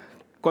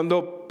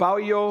Cuando Pau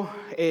y yo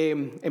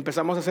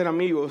empezamos a ser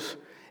amigos,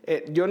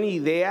 yo ni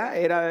idea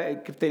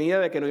tenía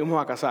de que nos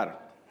íbamos a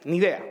casar. Ni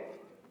idea.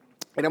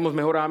 Éramos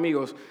mejores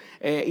amigos.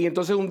 Y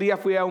entonces un día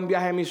fui a un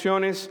viaje de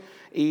misiones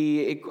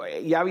y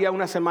ya había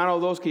una semana o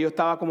dos que yo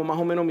estaba como más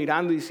o menos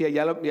mirando y decía,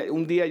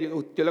 un día,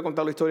 yo le he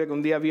contado la historia que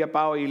un día vi a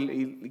Pau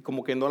y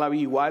como que no la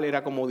vi igual,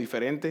 era como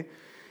diferente.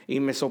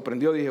 Y me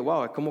sorprendió, dije,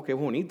 wow, es como que es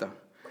bonita.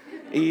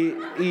 Y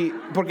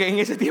porque en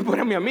ese tiempo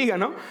era mi amiga,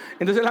 ¿no?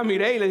 Entonces la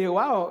miré y le dije,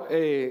 wow,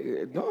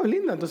 no, es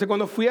linda. Entonces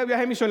cuando fui a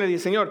viaje de misión le dije,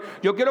 Señor,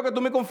 yo quiero que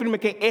tú me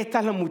confirmes que esta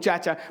es la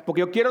muchacha,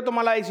 porque yo quiero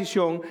tomar la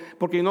decisión,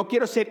 porque no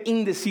quiero ser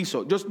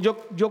indeciso.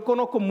 Yo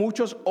conozco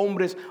muchos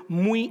hombres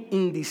muy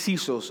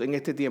indecisos en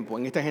este tiempo,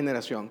 en esta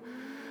generación.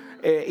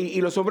 Y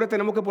los hombres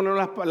tenemos que poner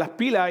las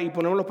pilas y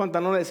ponernos los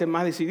pantalones de ser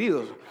más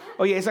decididos.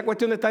 Oye, esa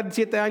cuestión de estar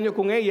 7 años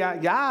con ella,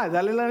 ya,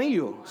 dale el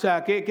anillo. O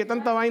sea, ¿qué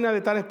tanta vaina de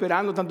estar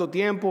esperando tanto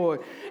tiempo?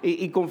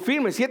 Y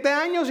confirme, 7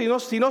 años,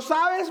 si no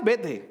sabes,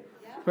 vete.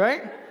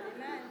 Right?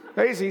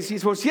 Hey, si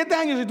por 7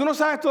 años, si tú no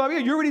sabes todavía,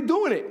 you're already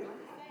doing it.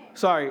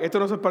 Sorry, esto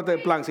no es parte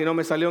del plan, sino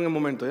me salió en el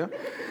momento, ¿ya?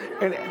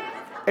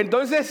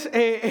 Entonces,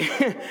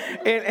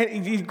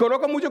 y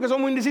conozco muchos que son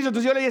muy indecisos.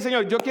 Entonces yo le dije,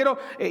 Señor, yo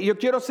no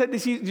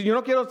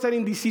quiero ser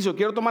indeciso,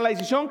 quiero tomar la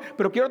decisión,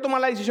 pero quiero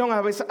tomar la decisión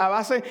a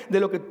base de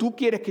lo que tú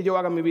quieres que yo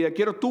haga en mi vida.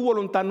 Quiero tu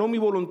voluntad, no mi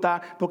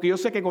voluntad, porque yo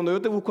sé que cuando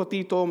yo te busco a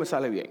ti, todo me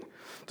sale bien.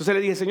 Entonces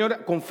le dije,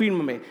 Señor,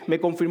 confírmame. Me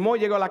confirmó,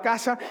 llego a la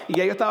casa y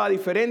ya yo estaba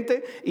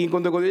diferente. Y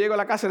cuando yo llego a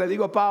la casa le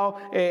digo a Pau,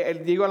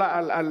 llego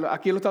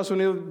aquí en los Estados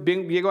Unidos,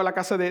 llego a la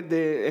casa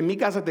en mi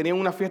casa tenían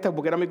una fiesta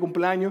porque era mi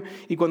cumpleaños.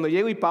 Y cuando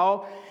llego y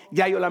Pau,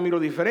 ya yo la miro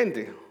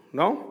diferente,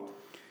 ¿no?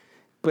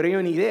 Pero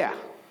yo ni idea.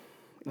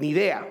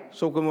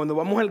 So, cuando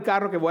vamos al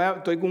carro,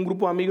 estoy con un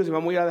grupo de amigos y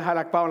vamos a ir a dejar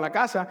a Pau en la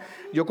casa,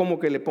 yo como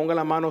que le pongo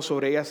la mano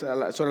sobre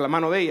la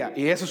mano de ella.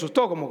 Y ella se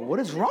asustó, como, what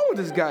is wrong with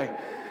this guy?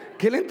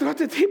 ¿Qué le entró a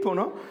este tipo,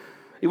 no?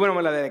 Y bueno,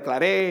 me la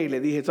declaré y le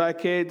dije, ¿sabes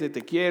qué?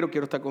 Te quiero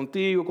estar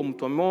contigo, como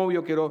tu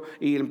novio,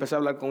 y empecé a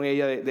hablar con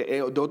ella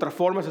de otra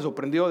forma, se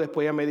sorprendió.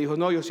 Después ella me dijo,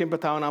 no, yo siempre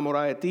estaba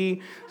enamorada de ti,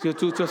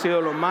 tú has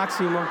sido lo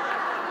máximo.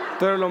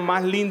 Tú eres lo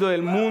más lindo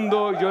del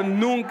mundo. Yo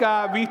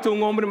nunca he visto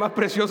un hombre más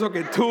precioso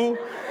que tú,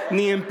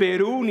 ni en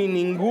Perú, ni en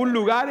ningún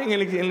lugar en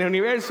el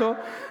universo.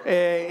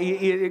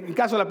 Y en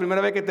caso, la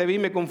primera vez que te vi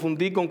me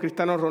confundí con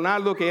Cristiano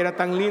Ronaldo, que era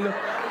tan lindo.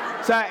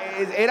 O sea,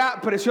 era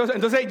precioso.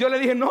 Entonces yo le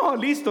dije, no,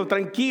 listo,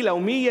 tranquila,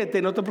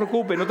 humíllate, no te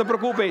preocupes.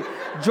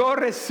 Yo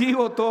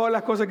recibo todas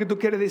las cosas que tú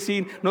quieres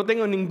decir. No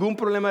tengo ningún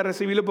problema de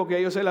recibirlo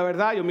porque yo sé la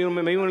verdad. Yo me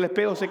miro en el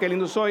espejo, sé qué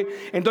lindo soy.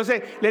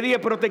 Entonces le dije,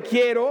 pero te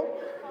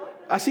quiero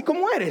así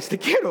como eres, te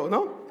quiero,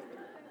 ¿no?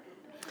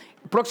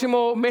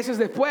 Próximos meses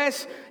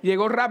después,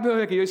 llegó rápido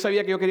desde que yo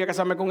sabía que yo quería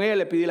casarme con ella,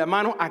 le pedí la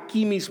mano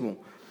aquí mismo.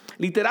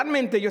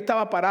 Literalmente yo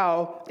estaba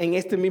parado en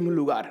este mismo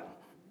lugar.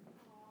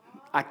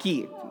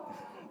 Aquí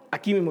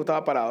mismo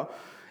estaba parado.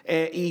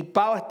 Y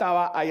Pau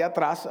estaba allá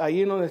atrás,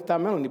 ahí en donde está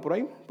Melanie, por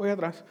ahí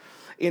atrás.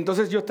 Y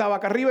entonces yo estaba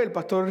acá arriba y el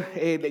pastor,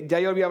 ya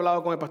yo había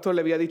hablado con el pastor,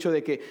 le había dicho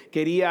de que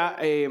quería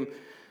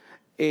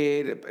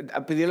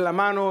pedirle la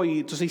mano, y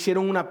entonces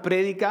hicieron una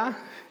prédica,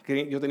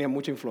 que yo tenía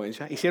mucha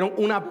influencia, hicieron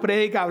una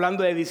prédica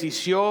hablando de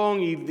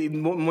decisión y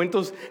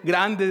momentos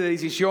grandes de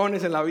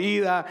decisiones en la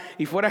vida,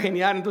 y fuera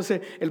genial.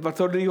 Entonces el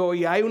pastor dijo,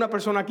 oye, hay una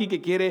persona aquí que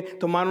quiere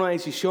tomar una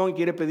decisión,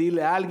 quiere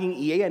pedirle a alguien,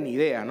 y ella ni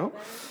idea, ¿no?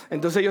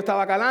 Entonces yo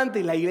estaba acá adelante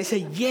y la iglesia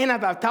llena,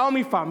 estaba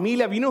mi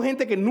familia, vino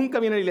gente que nunca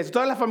viene a la iglesia,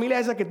 todas las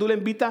familias esas que tú le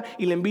invitas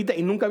y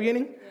nunca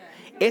vienen,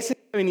 ese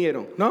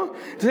vinieron, ¿no?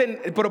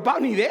 Entonces, pero Pau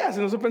ni idea,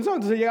 se nos pensó.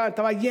 Entonces llegaba,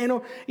 estaba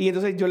lleno, y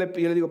entonces yo le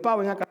digo, Pau,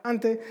 ven acá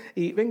adelante,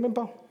 y ven,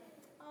 Pau.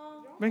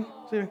 Ven,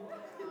 sí, ven.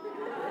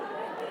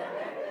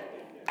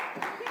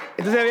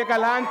 Entonces había acá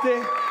adelante,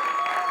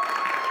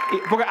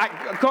 porque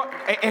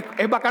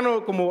es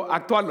bacano como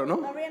actuarlo,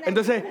 ¿no?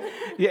 Entonces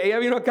ella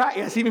vino acá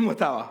y así mismo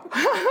estaba.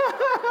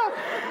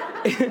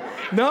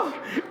 ¿No?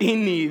 Y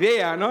ni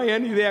idea, ¿no? Ya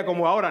ni idea,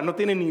 como ahora, no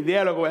tiene ni idea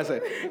de lo que voy a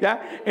hacer,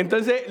 ¿ya?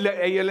 Entonces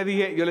yo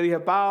le dije,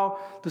 Pau,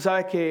 tú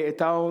sabes que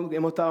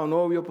hemos estado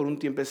novios por un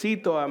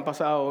tiempecito, han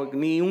pasado,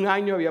 ni un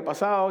año había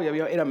pasado,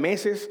 eran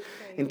meses.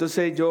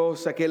 Entonces yo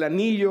saqué el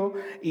anillo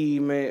y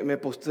me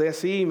posté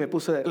así, me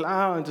puse de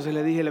lado. Entonces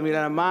le dije, le miré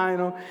la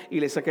mano y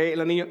le saqué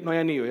el anillo. No hay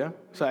anillo, ¿ya?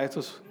 O sea, esto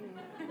es...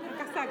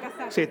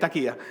 Sí, está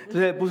aquí ya.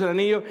 Entonces le puse el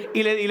anillo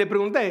y le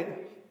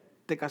pregunté,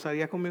 ¿te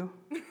casarías conmigo?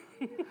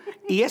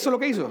 Y eso es lo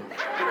que hizo.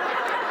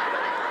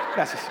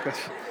 Gracias.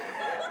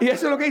 Y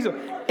eso es lo que hizo.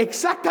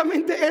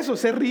 Exactamente eso,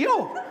 se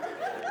rió.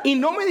 Y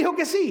no me dijo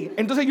que sí.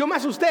 Entonces yo me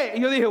asusté.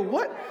 Y yo dije,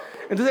 ¿what?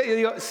 Entonces yo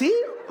digo, ¿sí?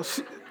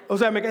 O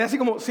sea, me quedé así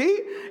como,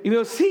 ¿sí? Y me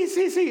dijo, sí.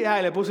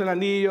 Y le puse el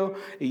anillo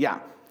y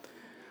ya.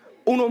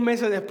 Unos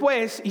meses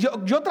después, y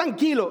yo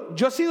tranquilo,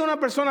 yo he sido una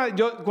persona,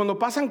 cuando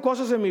pasan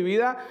cosas en mi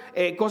vida,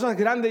 cosas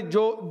grandes,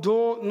 yo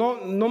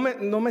no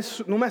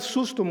me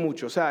asusto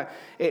mucho. O sea,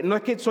 no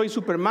es que soy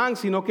Superman,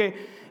 sino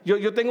que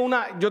yo tengo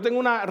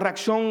una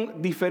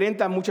reacción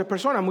diferente a muchas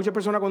personas. Muchas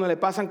personas cuando le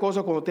pasan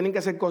cosas, cuando tienen que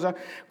hacer cosas,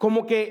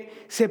 como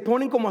que se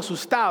ponen como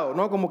asustados,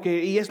 ¿no? Como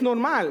que, y es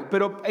normal,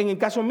 pero en el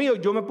caso mío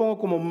yo me pongo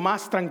como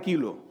más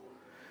tranquilo.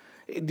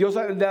 Dios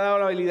le ha dado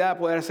la habilidad de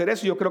poder hacer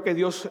eso. Yo creo que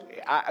Dios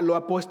lo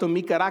ha puesto en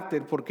mi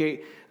carácter,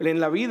 porque en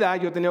la vida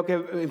yo he tenido que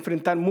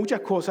enfrentar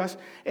muchas cosas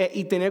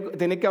y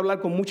tener que hablar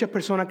con muchas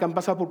personas que han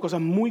pasado por cosas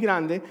muy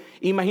grandes.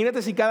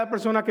 Imagínate si cada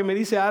persona que me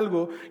dice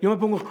algo, yo me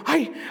pongo,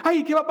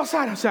 ¡ay, qué va a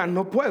pasar! O sea,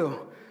 no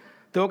puedo.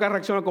 Tengo que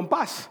reaccionar con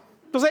paz.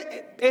 Entonces,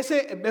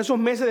 esos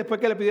meses después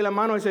que le pedí la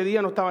mano, ese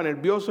día no estaba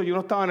nervioso, yo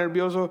no estaba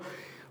nervioso,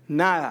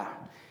 nada.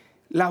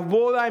 Las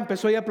bodas,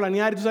 empezó ella a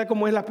planear, y tú sabes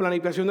cómo es la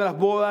planificación de las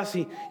bodas,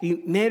 y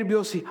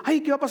nervios, y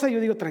 ¿qué va a pasar? Yo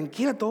digo,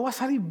 tranquila, todo va a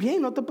salir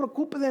bien, no te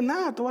preocupes de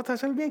nada, todo va a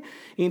salir bien.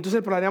 Y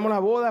entonces planeamos la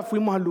boda,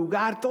 fuimos al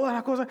lugar, todas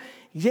las cosas.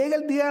 Llega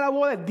el día de la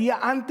boda, el día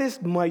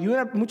antes,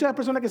 muchas de las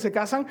personas que se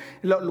casan,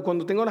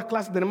 cuando tenemos las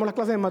clases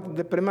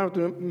de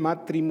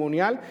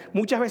prematrimonial,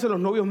 muchas veces los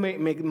novios me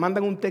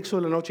mandan un texto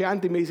de la noche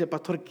antes y me dicen,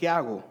 pastor, ¿qué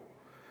hago?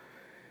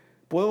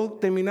 ¿Puedo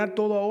terminar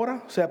todo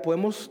ahora? O sea,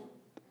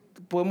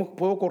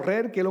 ¿puedo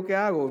correr? ¿Qué es lo que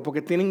hago?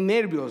 Porque tienen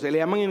nervios, se le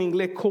llaman en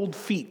inglés cold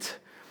feet.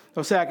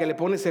 O sea,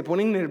 que se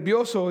ponen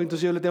nerviosos,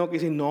 entonces yo le tengo que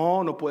decir,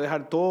 no puedo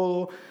dejar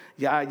todo,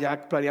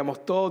 ya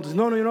planeamos todo. Entonces,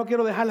 no, yo no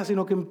quiero dejarla,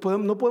 sino que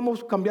no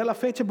podemos cambiar la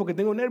fecha porque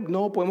tengo nervios.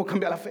 No podemos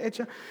cambiar la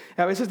fecha.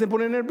 A veces te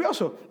ponen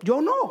nervioso.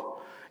 Yo no,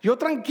 yo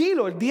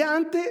tranquilo, el día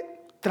antes,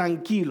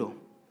 tranquilo.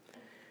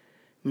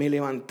 Me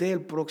levanté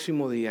el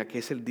próximo día, que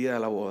es el día de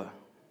la boda.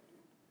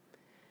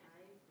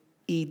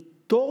 Y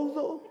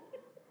todo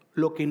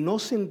lo que no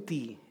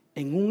sentí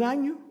en un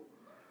año,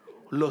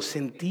 lo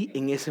sentí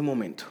en ese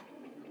momento.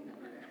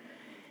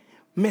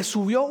 Me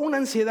subió una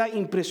ansiedad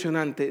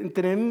impresionante.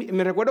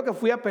 Me recuerdo que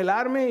fui a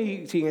pelarme,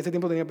 y sí, en ese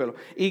tiempo tenía pelo,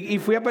 y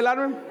fui a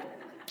pelarme,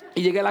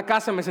 y llegué a la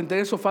casa, me senté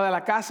en el sofá de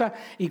la casa,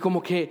 y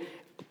como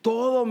que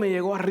todo me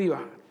llegó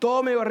arriba,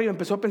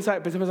 empecé a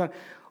pensar,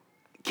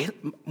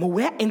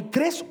 en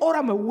 3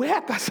 horas me voy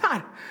a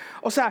casar.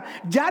 O sea,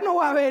 ya no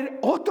va a haber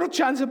otro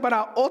chance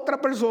para otra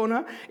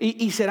persona.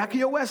 Y ¿será que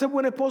yo voy a ser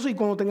buen esposo? Y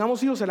cuando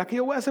tengamos hijos, ¿será que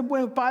yo voy a ser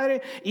buen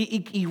padre?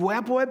 Y voy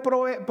a poder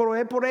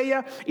proveer por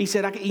ella. Y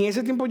en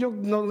ese tiempo yo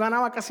no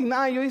ganaba casi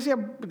nada. Y yo decía,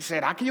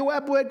 ¿será que yo voy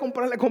a poder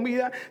comprarle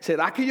comida?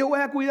 ¿Será que yo voy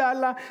a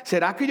cuidarla?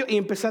 Y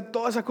empecé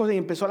todas esas cosas. Y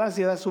empezó la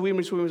ansiedad a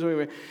subirme.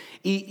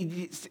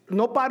 Y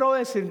no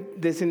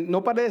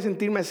paré de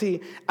sentirme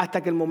así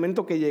hasta que el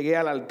momento que llegué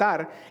al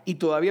altar. Y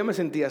todavía me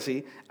sentí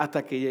así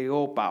hasta que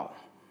llegó Pau.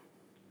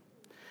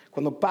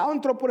 Cuando Pau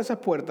entró por esas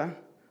puertas,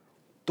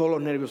 todos los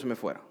nervios se me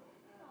fueron.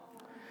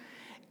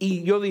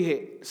 Y yo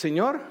dije,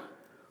 Señor,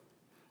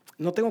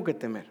 no tengo que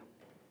temer,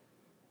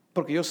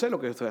 porque yo sé lo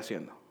que yo estoy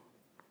haciendo.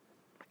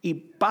 Y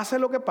pase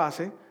lo que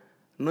pase,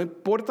 no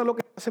importa lo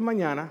que pase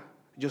mañana,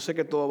 yo sé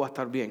que todo va a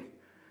estar bien,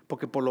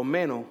 porque por lo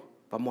menos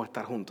vamos a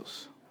estar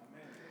juntos.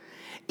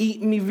 Y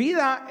mi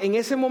vida en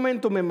ese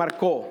momento me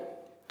marcó,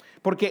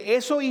 porque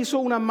eso hizo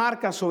una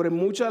marca sobre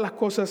muchas de las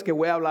cosas que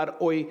voy a hablar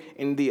hoy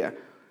en día.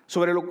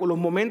 Sobre los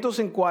momentos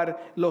en cual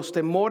los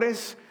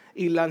temores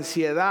y la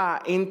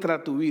ansiedad entra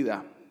a tu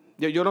vida.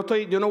 Yo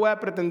no voy a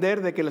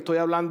pretender de que le estoy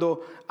hablando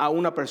a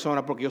una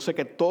persona, porque yo sé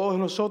que todos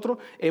nosotros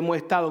hemos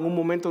estado en un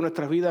momento de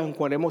nuestras vidas en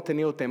cual hemos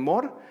tenido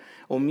temor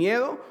o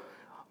miedo,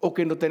 o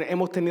que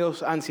hemos tenido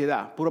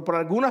ansiedad. Pero para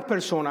algunas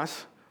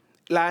personas,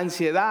 la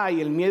ansiedad y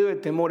el miedo y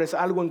el temor es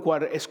algo en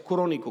cual es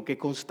crónico, que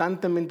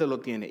constantemente lo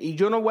tiene. Y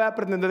yo no voy a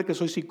pretender que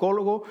soy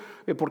psicólogo,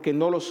 porque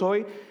no lo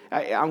soy,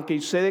 aunque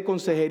sé de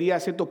consejería a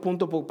ciertos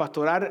puntos por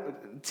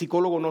pastorar,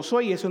 psicólogo no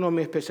soy y eso no es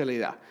mi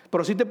especialidad.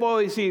 Pero sí te puedo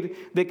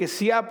decir de que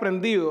sí he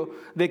aprendido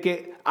de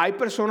que hay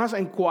personas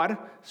en cual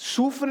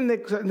sufren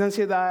de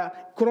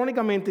ansiedad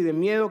crónicamente y de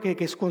miedo que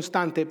es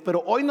constante.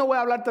 Pero hoy no voy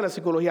a hablarte de la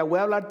psicología, voy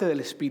a hablarte del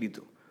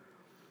espíritu.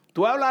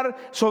 Tú vas a hablar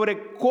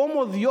sobre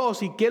cómo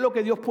Dios y qué es lo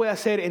que Dios puede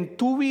hacer en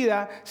tu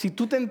vida si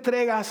tú te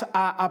entregas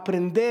a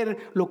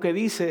aprender lo que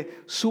dice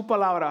su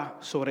palabra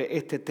sobre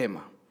este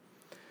tema.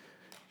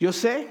 Yo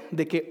sé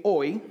de que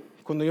hoy,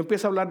 cuando yo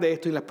empiezo a hablar de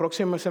esto y las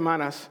próximas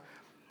semanas,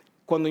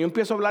 cuando yo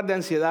empiezo a hablar de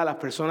ansiedad, las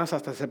personas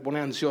hasta se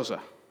ponen ansiosas.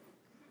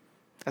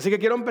 Así que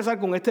quiero empezar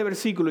con este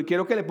versículo y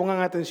quiero que le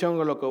pongan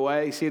atención a lo que voy a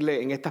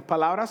decirle en estas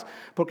palabras,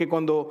 porque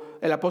cuando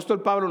el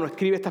apóstol Pablo nos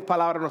escribe estas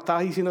palabras, nos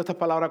estaba diciendo estas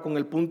palabras con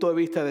el punto de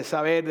vista de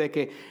saber de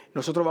que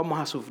nosotros vamos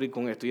a sufrir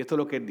con esto. Y esto es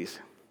lo que él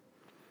dice.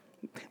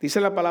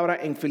 Dice la palabra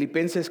en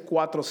Filipenses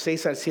 4,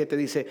 6 al 7,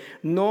 dice,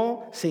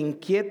 no se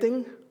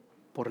inquieten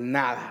por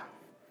nada.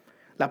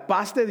 La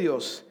paz de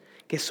Dios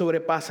que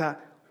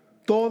sobrepasa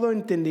todo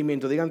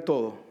entendimiento, digan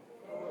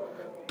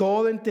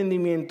todo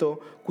entendimiento,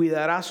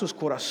 cuidará sus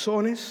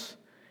corazones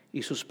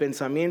y sus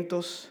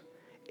pensamientos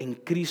en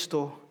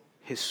Cristo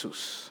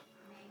Jesús.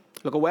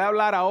 Lo que voy a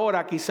hablar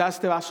ahora quizás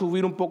te va a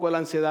subir un poco la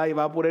ansiedad y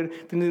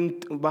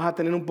vas a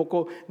tener un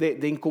poco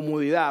de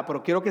incomodidad,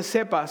 pero quiero que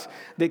sepas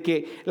de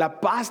que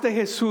la paz de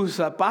Jesús,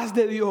 la paz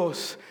de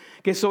Dios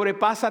que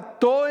sobrepasa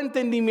todo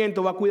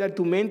entendimiento va a cuidar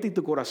tu mente y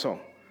tu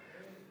corazón.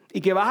 Y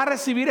que vas a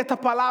recibir estas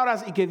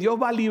palabras y que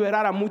Dios va a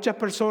liberar a muchas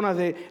personas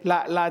de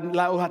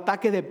los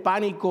ataques de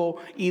pánico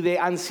y de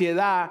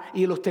ansiedad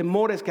y de los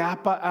temores que has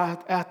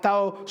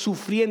estado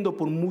sufriendo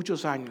por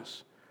muchos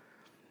años.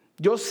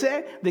 Yo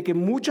sé de que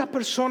muchas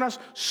personas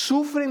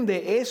sufren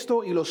de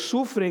esto y lo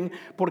sufren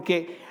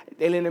porque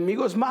el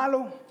enemigo es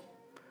malo,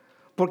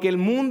 porque el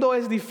mundo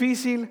es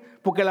difícil,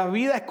 porque la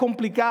vida es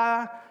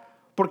complicada,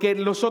 porque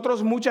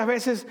nosotros muchas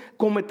veces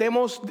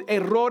cometemos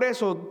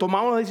errores o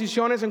tomamos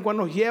decisiones en cual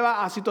nos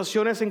lleva a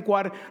situaciones en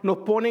cual nos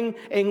ponen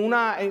en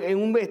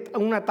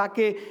un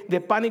ataque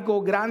de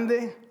pánico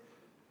grande.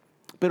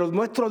 Pero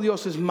nuestro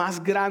Dios es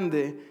más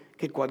grande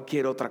que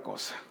cualquier otra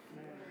cosa.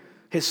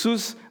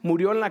 Jesús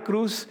murió en la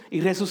cruz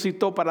y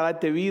resucitó para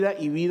darte vida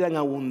y vida en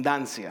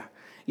abundancia.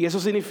 Y eso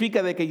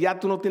significa de que ya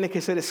tú no tienes que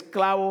ser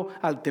esclavo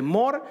al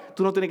temor,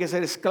 tú no tienes que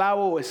ser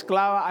esclavo o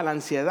esclava a la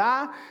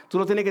ansiedad, tú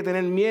no tienes que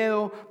tener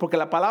miedo, porque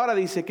la palabra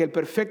dice que el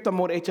perfecto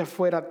amor echa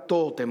fuera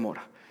todo temor.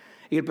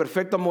 Y el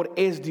perfecto amor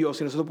es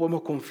Dios y nosotros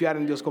podemos confiar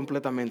en Dios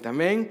completamente.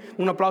 Amén.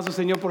 Un aplauso,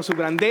 Señor, por su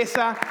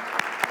grandeza,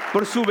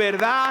 por su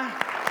verdad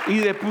y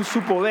de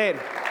su poder.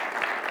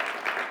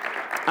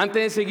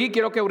 Antes de seguir,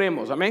 quiero que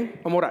oremos. Amén.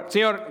 Vamos a orar.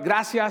 Señor,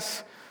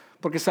 gracias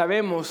porque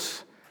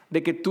sabemos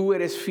de que tú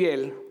eres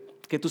fiel,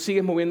 que tú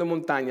sigues moviendo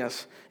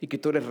montañas y que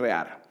tú eres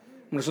real.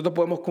 Nosotros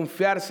podemos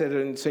confiar,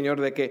 Señor,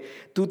 de que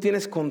tú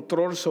tienes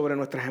control sobre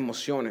nuestras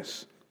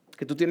emociones,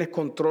 que tú tienes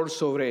control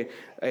sobre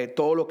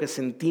todo lo que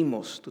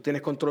sentimos, tú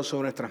tienes control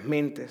sobre nuestras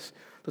mentes,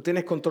 tú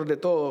tienes control de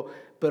todo,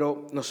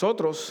 pero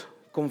nosotros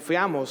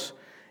confiamos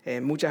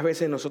muchas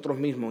veces en nosotros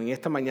mismos. Y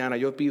esta mañana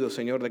yo pido,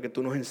 Señor, de que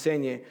tú nos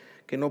enseñes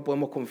que no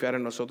podemos confiar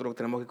en nosotros, que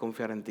tenemos que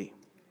confiar en ti.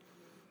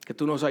 Que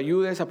tú nos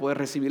ayudes a poder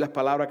recibir las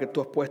palabras que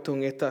tú has puesto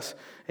en esta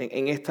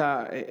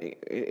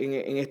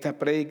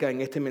prédica,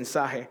 en este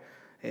mensaje.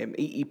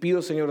 Y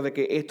pido, Señor, de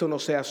que esto no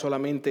sea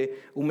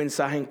solamente un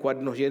mensaje en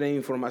cual nos llene de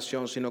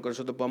información, sino que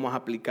nosotros podamos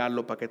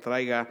aplicarlo para que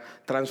traiga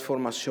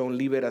transformación,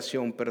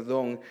 liberación,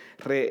 perdón,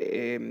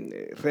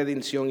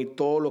 redención y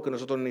todo lo que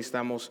nosotros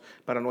necesitamos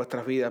para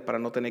nuestras vidas, para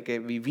no tener que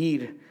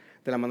vivir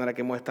de la manera que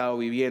hemos estado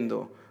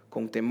viviendo,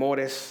 con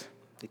temores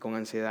y con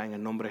ansiedad, en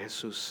el nombre de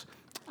Jesús.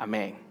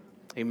 Amén.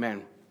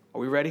 Amen. Are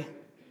we ready?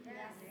 Yes.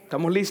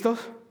 ¿Estamos listos?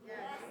 Yes.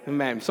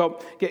 Amen. So,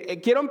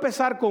 quiero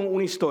empezar con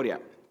una historia.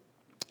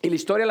 Y la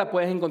historia la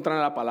puedes encontrar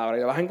en la palabra.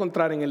 Y la vas a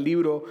encontrar en el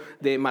libro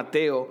de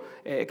Mateo,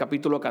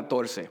 capítulo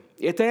 14.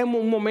 Y este es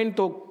un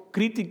momento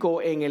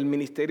crítico en el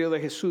ministerio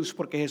de Jesús,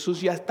 porque Jesús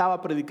ya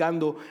estaba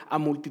predicando a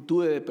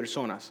multitudes de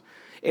personas.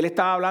 Él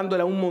estaba hablando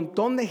a un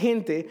montón de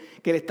gente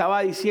que le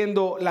estaba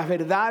diciendo las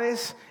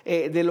verdades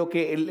de lo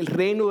que el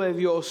reino de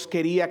Dios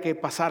quería que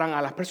pasaran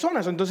a las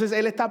personas. Entonces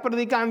él está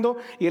predicando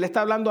y él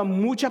está hablando a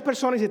muchas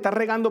personas y se está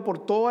regando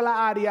por toda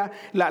la área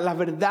las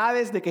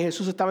verdades de que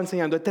Jesús estaba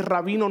enseñando. Este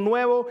rabino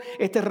nuevo,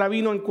 este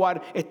rabino en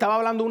cual estaba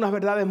hablando unas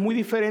verdades muy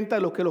diferentes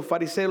de lo que los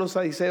fariseos, los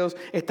saduceos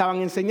estaban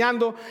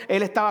enseñando.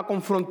 Él estaba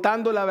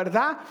confrontando la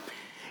verdad.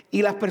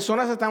 Y las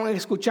personas estaban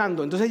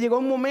escuchando. Entonces llegó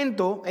un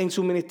momento en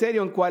su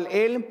ministerio en cual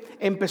él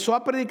empezó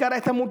a predicar a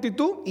esta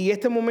multitud. Y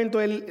este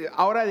momento él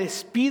ahora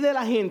despide a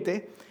la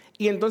gente.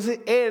 Y entonces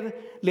él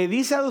le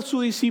dice a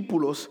sus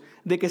discípulos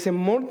de que se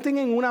monten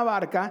en una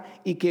barca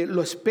y que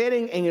lo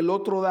esperen en el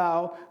otro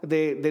lado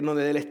de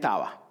donde él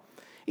estaba.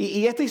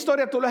 Y esta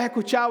historia tú la has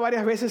escuchado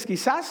varias veces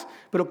quizás,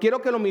 pero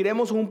quiero que lo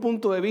miremos en un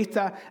punto de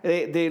vista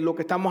de lo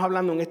que estamos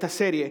hablando en esta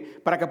serie,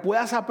 para que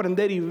puedas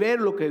aprender y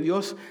ver lo que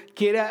Dios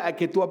quiere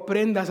que tú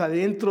aprendas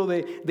adentro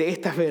de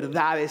estas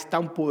verdades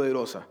tan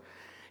poderosas.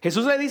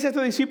 Jesús le dice a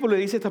estos discípulos,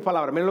 le dice estas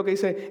palabras. Miren lo que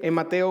dice en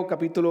Mateo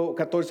capítulo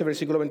 14,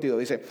 versículo 22.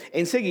 Dice,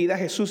 enseguida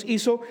Jesús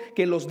hizo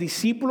que los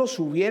discípulos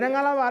subieran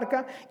a la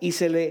barca y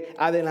se le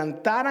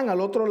adelantaran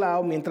al otro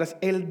lado mientras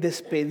él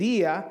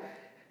despedía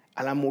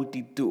a la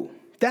multitud.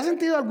 ¿Te has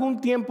sentido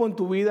algún tiempo en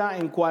tu vida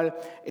en cual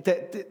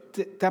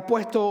te ha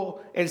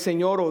puesto el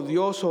Señor o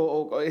Dios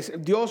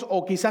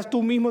o quizás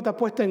tú mismo te has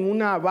puesto en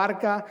una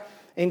barca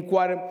en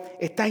cual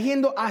estás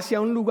yendo hacia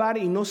un lugar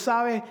y no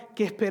sabes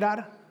qué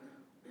esperar?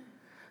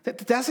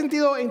 ¿Te has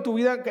sentido en tu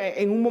vida,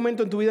 en un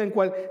momento en tu vida en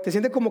cual te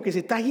sientes como que si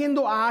estás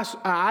yendo a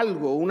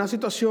algo, una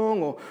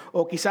situación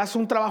o quizás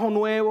un trabajo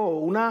nuevo o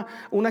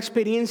una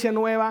experiencia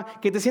nueva,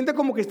 que te sientes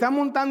como que estás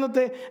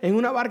montándote en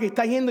una barca y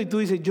estás yendo y tú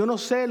dices, yo no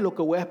sé lo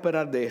que voy a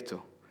esperar de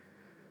esto?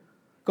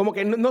 Como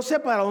que no sé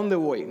para dónde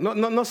voy,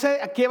 no sé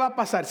qué va a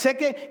pasar. Sé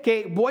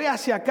que voy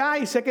hacia acá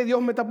y sé que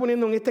Dios me está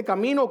poniendo en este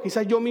camino. O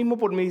quizás yo mismo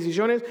por mis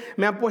decisiones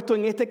me han puesto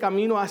en este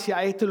camino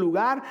hacia este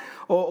lugar.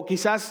 O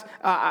quizás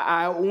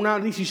a una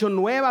decisión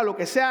nueva, lo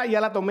que sea,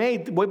 ya la tomé y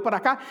voy para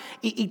acá.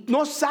 Y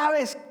no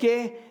sabes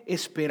qué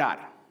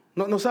esperar.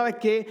 No sabes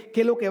qué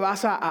es lo que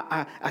vas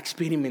a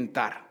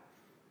experimentar.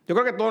 Yo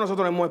creo que todos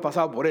nosotros hemos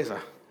pasado por esa.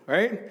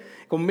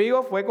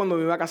 Conmigo fue cuando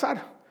me iba a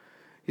casar.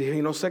 Y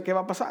dije, no sé qué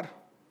va a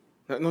pasar.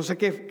 No sé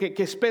qué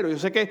espero. Yo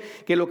sé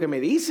que lo que me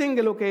dicen,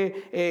 que lo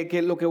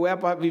que voy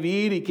a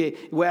vivir y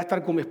que voy a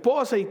estar con mi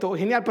esposa y todo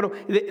genial. Pero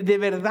de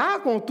verdad,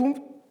 cuando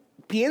tú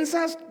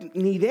piensas,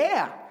 ni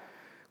idea.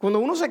 Cuando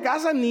uno se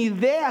casa, ni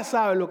idea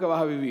sabe lo que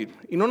vas a vivir.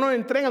 Y no nos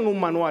entregan un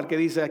manual que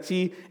dice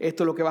aquí,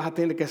 esto es lo que vas a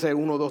tener que hacer,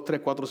 1, 2,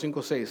 3, 4,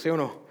 5, 6, ¿sí o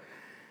no?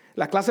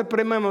 Las clases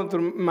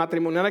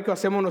prematrimoniales que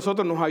hacemos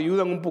nosotros nos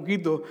ayudan un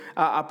poquito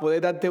a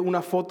poder darte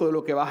una foto de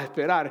lo que vas a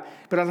esperar.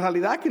 Pero la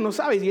realidad es que no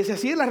sabes, y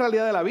así es la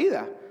realidad de la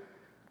vida.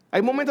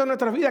 Hay momentos en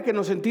nuestras vidas que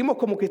nos sentimos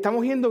como que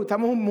estamos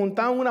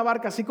montados en una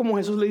barca, así como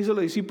Jesús le hizo a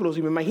los discípulos.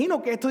 Y me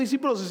imagino que estos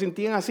discípulos se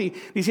sentían así,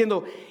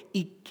 diciendo,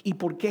 ¿y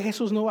por qué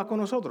Jesús no va con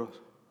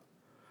nosotros?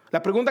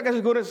 La pregunta que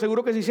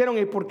seguro que se hicieron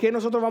es, ¿por qué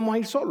nosotros vamos a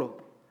ir solos?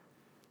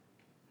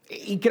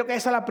 Y creo que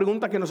esa es la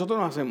pregunta que nosotros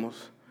nos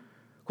hacemos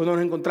cuando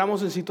nos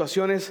encontramos en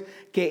situaciones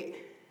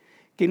que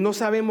no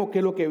sabemos qué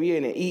es lo que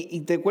viene.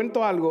 Y te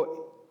cuento algo.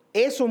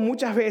 Eso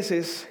muchas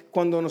veces,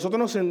 cuando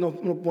nosotros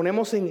nos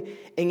ponemos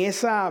en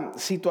esa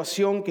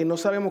situación que no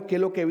sabemos qué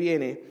es lo que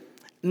viene,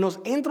 nos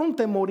entra un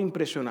temor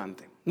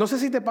impresionante. No sé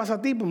si te pasa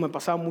a ti, pues me ha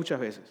pasado muchas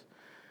veces.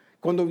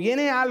 Cuando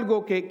viene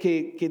algo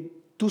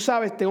que tú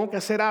sabes, tengo que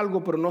hacer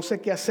algo, pero no sé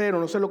qué hacer o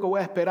no sé lo que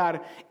voy a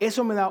esperar,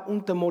 eso me da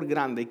un temor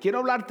grande. Y quiero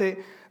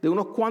hablarte de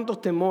unos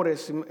cuantos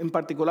temores. En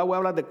particular voy a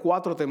hablar de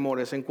 4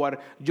 temores en cual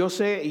yo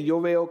sé y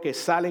yo veo que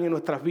salen en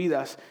nuestras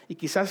vidas y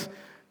quizás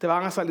te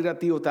van a salir a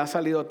ti o te ha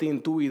salido a ti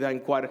en tu vida,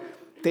 en cual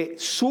te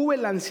sube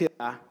la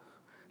ansiedad,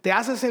 te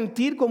hace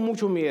sentir con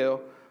mucho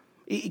miedo.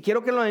 Y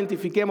quiero que lo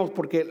identifiquemos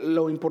porque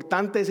lo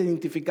importante es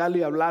identificarlo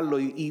y hablarlo.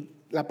 Y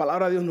la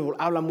palabra de Dios nos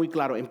habla muy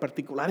claro, en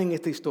particular en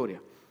esta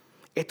historia.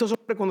 Estos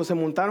hombres cuando se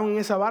montaron en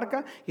esa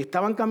barca y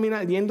estaban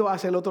caminando, yendo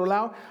hacia el otro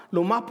lado,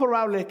 lo más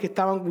probable es que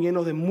estaban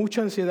llenos de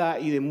mucha ansiedad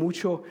y de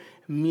mucho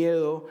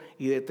miedo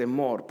y de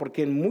temor.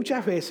 Porque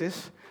muchas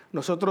veces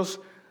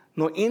nosotros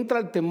nos entra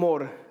el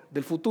temor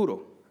del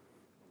futuro.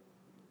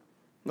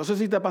 No sé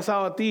si te ha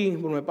pasado a ti,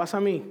 pero me pasa a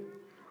mí,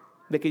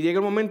 de que llega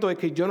el momento de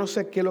que yo no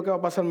sé qué es lo que va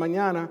a pasar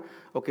mañana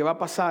o qué va a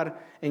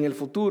pasar en el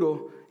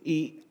futuro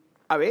y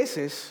a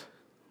veces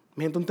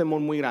me entra un temor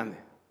muy grande.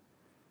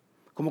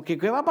 Como que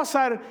 ¿qué va a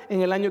pasar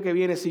en el año que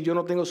viene si yo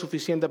no tengo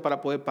suficiente para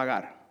poder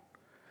pagar?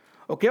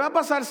 ¿O qué va a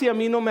pasar si a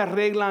mí no me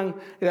arreglan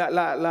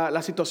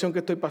la situación que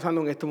estoy pasando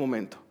en este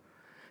momento?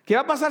 ¿Qué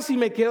va a pasar si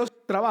me quedo sin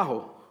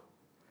trabajo?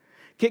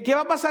 ¿Qué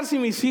va a pasar si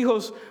mis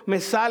hijos me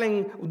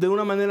salen de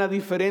una manera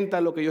diferente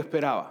a lo que yo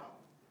esperaba?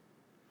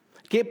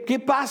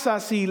 ¿Qué pasa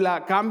si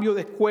la cambio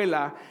de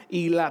escuela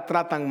y la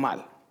tratan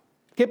mal?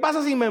 ¿Qué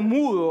pasa si me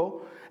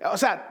mudo? O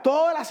sea,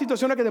 todas las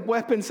situaciones que te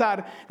puedes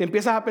pensar, te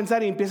empiezas a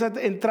pensar y empieza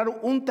a entrar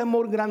un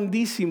temor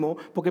grandísimo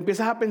porque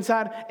empiezas a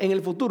pensar en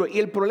el futuro. Y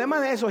el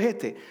problema de eso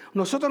es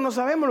nosotros no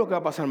sabemos lo que va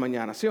a pasar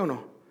mañana, ¿sí o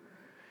no?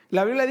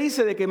 La Biblia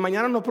dice de que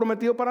mañana no es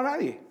prometido para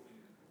nadie.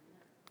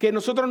 Que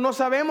nosotros no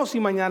sabemos si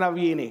mañana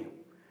viene.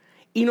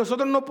 Y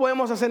nosotros no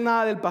podemos hacer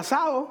nada del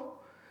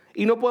pasado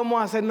y no podemos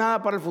hacer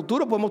nada para el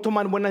futuro. Podemos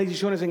tomar buenas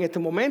decisiones en este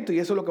momento y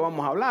eso es lo que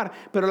vamos a hablar.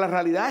 Pero la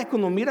realidad es que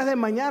cuando miras de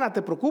mañana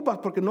te preocupas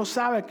porque no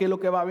sabes qué es lo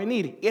que va a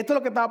venir. Y esto es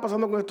lo que estaba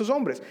pasando con estos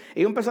hombres.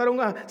 Ellos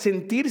empezaron a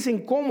sentirse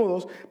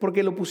incómodos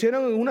porque lo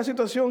pusieron en una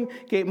situación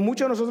que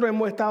muchos de nosotros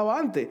hemos estado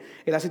antes.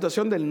 En la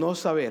situación del no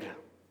saber.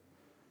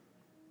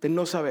 Del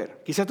no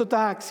saber. Quizás tú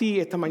estás así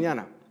esta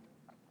mañana.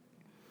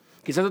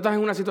 Quizás tú estás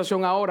en una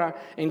situación ahora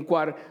en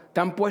cual te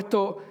han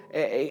puesto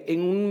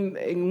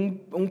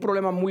en un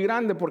problema muy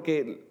grande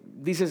porque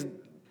dices,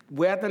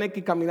 voy a tener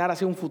que caminar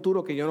hacia un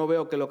futuro que yo no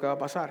veo qué es lo que va a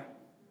pasar.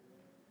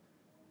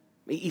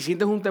 Y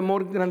sientes un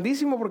temor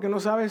grandísimo porque no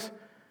sabes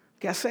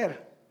qué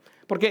hacer.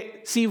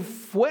 Porque si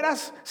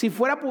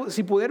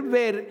poder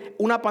ver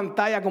una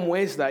pantalla como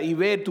esta y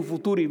ver tu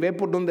futuro y ver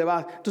por dónde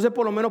vas, entonces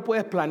por lo menos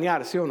puedes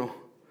planear, ¿sí o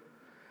no?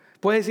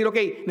 Puedes decir, ok,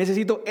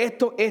 necesito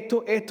esto,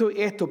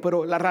 y esto,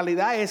 pero la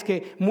realidad es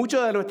que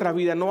mucho de nuestra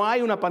vida no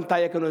hay una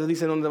pantalla que nos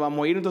dice dónde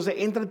vamos a ir. Entonces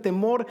entra el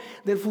temor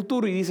del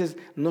futuro y dices,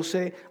 no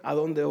sé a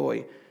dónde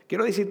voy.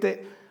 Quiero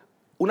decirte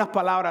unas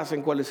palabras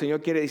en cuales el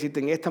Señor quiere decirte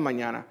en esta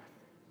mañana.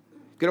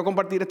 Quiero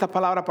compartir estas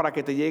palabras para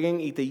que te lleguen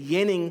y te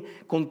llenen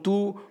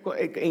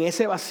en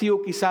ese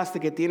vacío quizás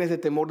que tienes de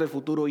temor del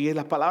futuro. Y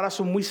las palabras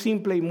son muy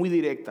simples y muy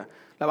directas.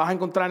 La vas a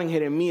encontrar en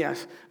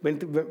Jeremías,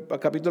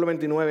 capítulo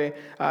 29,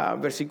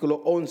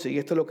 versículo 11. Y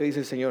esto es lo que dice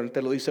el Señor,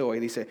 te lo dice hoy.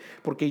 Dice,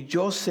 porque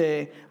yo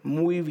sé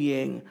muy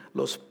bien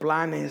los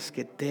planes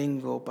que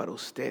tengo para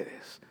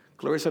ustedes.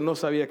 Clarissa no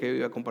sabía que yo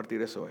iba a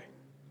compartir eso hoy.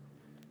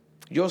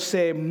 Yo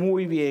sé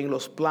muy bien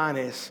los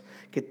planes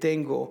que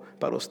tengo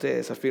para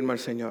ustedes, afirma el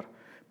Señor.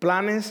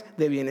 Planes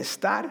de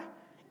bienestar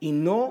y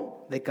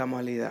no de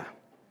calamidad,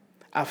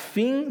 a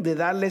fin de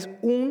darles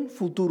un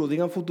futuro,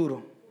 digan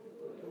futuro,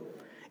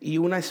 y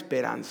una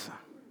esperanza.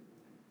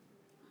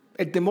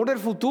 El temor del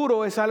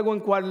futuro es algo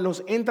en cual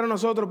nos entra a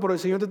nosotros, pero el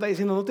Señor te está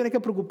diciendo, no tienes que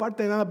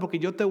preocuparte de nada porque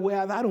yo te voy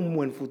a dar un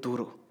buen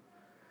futuro.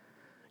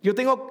 Yo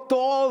tengo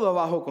todo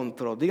bajo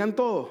control, digan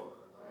todo.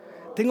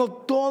 Tengo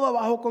todo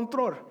bajo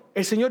control.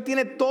 El Señor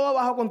tiene todo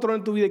bajo control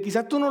en tu vida.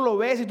 Quizás tú no lo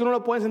ves y tú no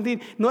lo puedes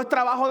sentir. No es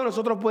trabajo de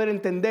nosotros poder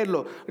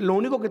entenderlo. Lo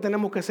único que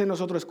tenemos que hacer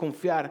nosotros es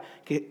confiar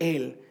que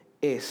Él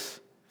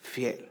es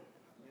fiel.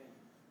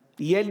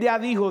 Y Él ya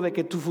dijo de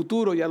que tu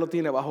futuro ya lo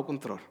tiene bajo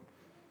control.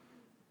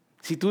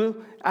 Si tú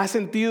has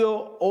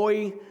sentido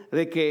hoy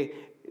de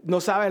que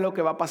no sabes lo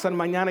que va a pasar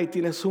mañana y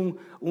tienes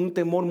un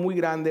temor muy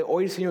grande,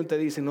 hoy el Señor te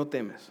dice, no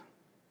temes.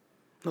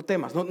 No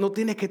temas, no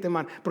tienes que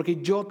temer, porque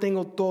yo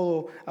tengo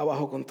todo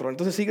bajo control.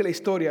 Entonces sigue la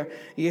historia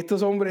y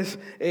estos hombres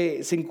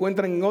se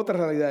encuentran en otra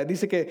realidad.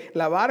 Dice que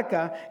la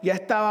barca ya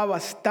estaba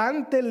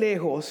bastante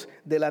lejos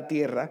de la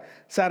tierra,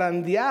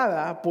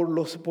 zarandeada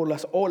por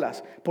las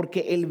olas,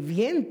 porque el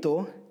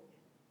viento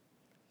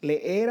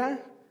le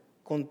era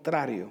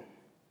contrario.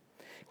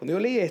 Cuando yo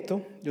leí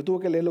esto, yo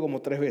tuve que leerlo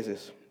como 3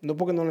 veces. No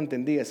porque no lo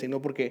entendía,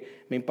 sino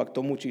porque me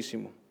impactó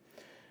muchísimo.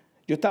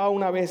 Yo estaba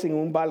una vez en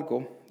un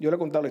barco, yo le he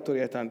contado la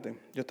historia esta antes.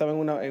 Yo estaba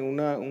en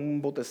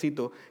un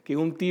botecito que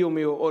un tío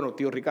mío,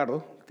 tío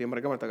Ricardo, tío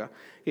Maricama está acá,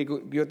 y yo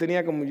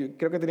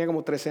creo que tenía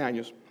como 13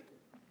 años.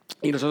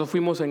 Y nosotros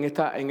fuimos en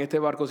este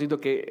barcocito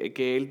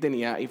que él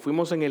tenía, y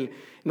fuimos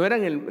no era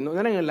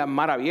en el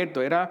mar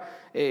abierto,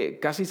 era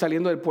casi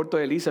saliendo del puerto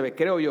de Elizabeth,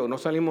 creo yo, no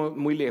salimos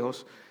muy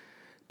lejos.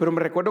 Pero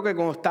me recuerdo que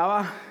cuando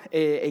estaba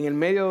en el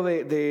medio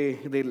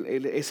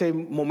de ese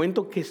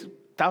momento que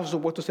estaba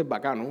supuesto ser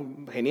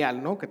bacano,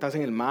 genial, ¿no? Que estás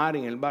en el mar,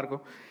 en el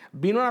barco.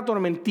 Vino una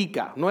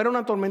tormentica, no era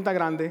una tormenta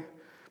grande,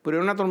 pero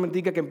era una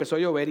tormentica que empezó a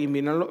llover y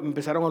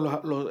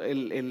empezaron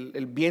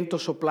el viento a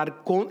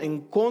soplar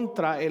en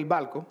contra del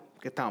barco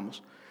que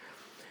estábamos.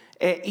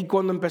 Y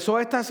cuando empezó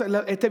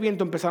este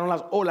viento, empezaron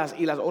las olas,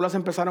 y las olas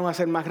empezaron a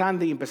ser más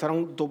grandes y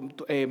empezaron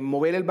a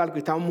mover el barco, y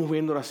estábamos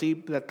moviéndolo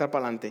así de atrás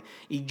para adelante.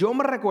 Y yo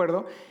me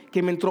recuerdo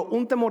que me entró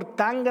un temor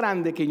tan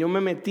grande que yo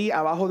me metí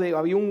abajo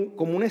había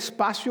como un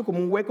espacio, como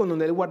un hueco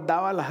donde él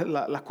guardaba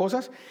las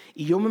cosas,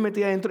 y yo me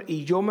metí adentro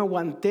y yo me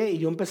aguanté y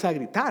yo empecé a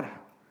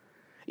gritar.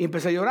 Y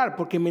empecé a llorar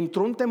porque me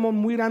entró un temor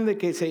muy grande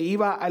que se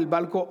iba al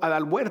barco a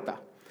dar vuelta,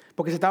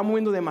 porque se estaba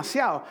moviendo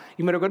demasiado.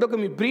 Y me recuerdo que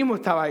mi primo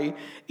estaba ahí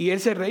y él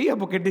se reía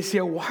porque él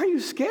decía, why are you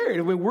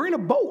scared? We're in a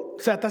boat. O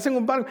sea, estás en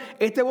un barco.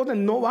 Este bote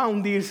no va a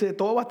hundirse,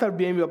 todo va a estar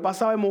bien. Mi papá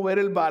sabe mover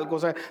el barco, o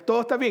sea,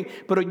 todo está bien.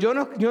 Pero yo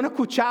no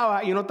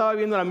escuchaba y yo no estaba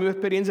viendo la misma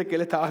experiencia que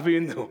él estaba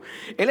viviendo.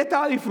 Él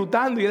estaba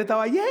disfrutando y él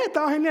estaba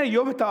genial, y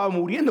yo me estaba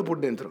muriendo por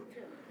dentro.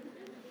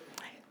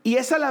 Y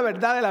esa es la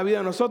verdad de la vida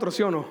de nosotros,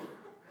 ¿sí o no?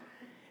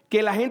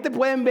 Que la gente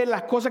puede ver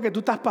las cosas que tú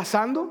estás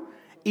pasando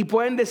y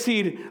pueden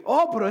decir,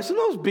 pero eso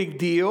no es big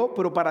deal,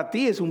 pero para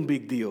ti es un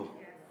big deal.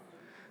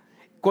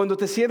 Cuando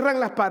te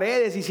cierran las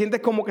paredes y sientes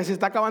como que se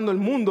está acabando el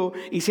mundo,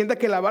 y sientes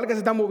que la barca se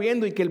está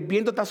moviendo y que el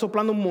viento está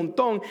soplando un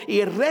montón,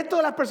 y el resto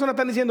de las personas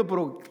están diciendo,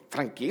 pero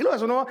tranquilo,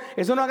 eso no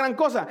es gran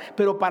cosa,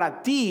 pero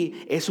para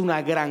ti es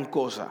una gran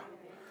cosa.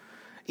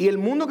 Y el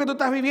mundo que tú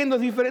estás viviendo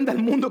es diferente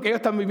al mundo que ellos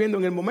están viviendo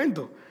en el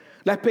momento.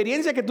 La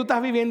experiencia que tú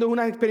estás viviendo es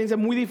una experiencia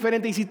muy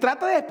diferente, y si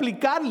tratas de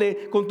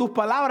explicarle con tus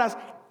palabras,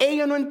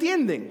 ellos no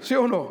entienden, ¿sí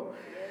o no?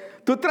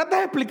 Tú tratas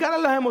de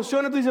explicarle las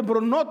emociones, tú dices, pero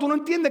no, tú no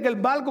entiendes que el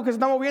barco que se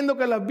está moviendo,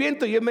 que el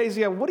viento. Y él me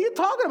decía, what are you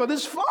talking about?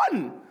 This is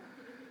fun.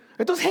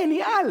 Esto es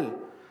genial.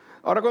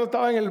 Ahora cuando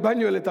estaba en el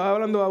baño, le estaba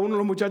hablando a uno de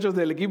los muchachos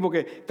del equipo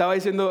que estaba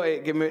diciendo,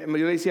 yo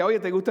le decía, oye,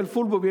 ¿te gusta el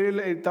fútbol?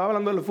 Estaba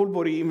hablando del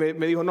fútbol y me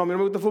dijo, no, a mí no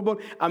me gusta el fútbol.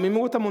 A mí me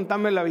gusta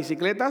montarme en las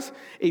bicicletas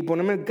y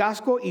ponerme el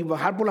casco y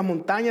bajar por las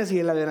montañas y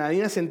en la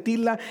adrenalina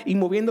sentirla y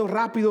moviendo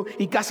rápido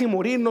y casi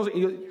morirnos. Y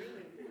yo,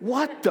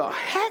 what the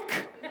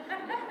heck?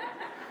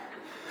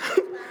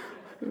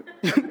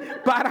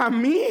 Para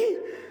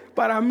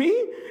mí,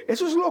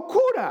 eso es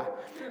locura.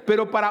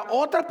 Pero para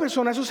otras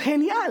personas eso es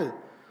genial.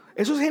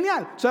 Eso es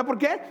genial. ¿Sabes por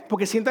qué?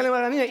 Porque sientan la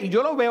adrenalina y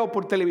yo lo veo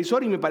por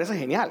televisor y me parece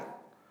genial.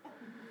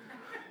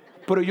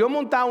 Pero yo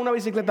montaba una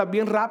bicicleta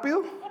bien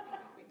rápido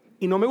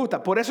y no me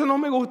gusta. Por eso no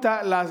me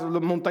gustan las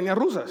montañas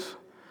rusas.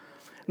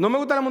 No me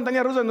gustan las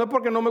montañas rusas, no es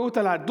porque no me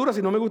gusta la altura,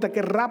 sino me gusta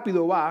qué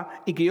rápido va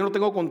y que yo no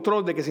tengo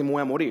control de que se me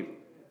voy a morir.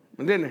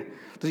 ¿Me entiendes?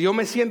 Entonces yo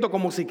me siento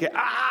como si que,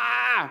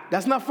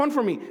 that's not fun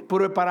for me.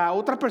 Pero para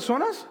otras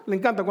personas le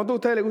encanta. ¿Cuántos de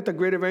ustedes les gusta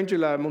Great Adventure,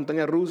 la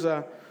montaña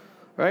rusa?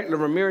 Right? Los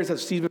Ramirez, el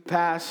Season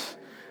Pass,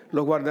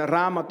 los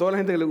guardarramas, toda la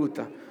gente que le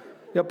gusta.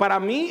 Para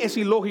mí es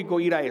ilógico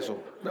ir a eso.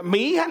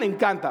 Mi hija le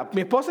encanta,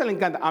 mi esposa le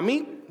encanta, a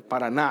mí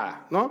para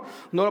nada, ¿no?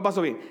 No lo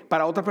paso bien.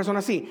 Para otras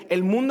personas sí.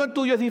 El mundo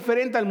tuyo es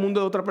diferente al mundo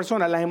de otra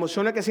persona. Las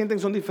emociones que sienten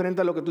son diferentes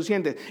a lo que tú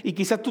sientes. Y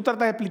quizás tú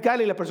tratas de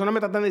explicarle y las personas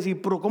me tratan de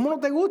decir, pero ¿cómo no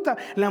te gusta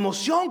la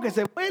emoción que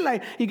se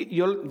vuela? Y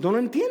yo no lo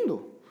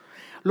entiendo.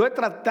 Lo he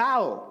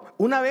tratado.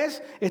 Una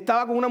vez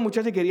estaba con una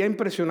muchacha y quería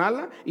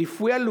impresionarla y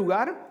fui al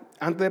lugar,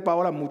 antes de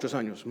Paola, muchos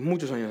años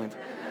antes.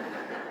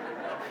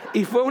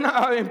 Y fue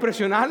a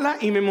impresionarla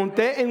y me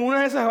monté en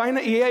una de esas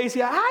vainas y ella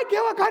decía, ¡ay, qué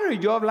bacano! Y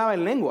yo hablaba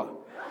en lengua.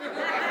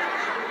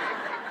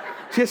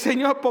 Sí,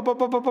 Señor,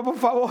 por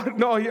favor.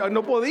 No, yo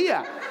no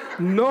podía.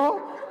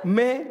 No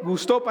me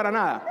gustó para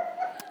nada.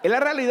 Es la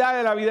realidad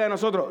de la vida de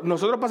nosotros.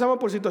 Nosotros pasamos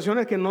por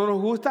situaciones que no nos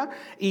gustan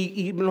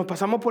y nos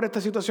pasamos por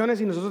estas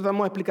situaciones y nosotros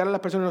tratamos de explicar a las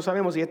personas que no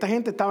sabemos. Y esta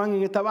gente estaba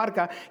en esta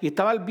barca y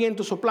estaba el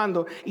viento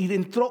soplando y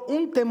entró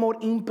un temor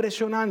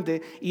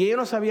impresionante y ellos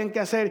no sabían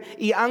qué hacer.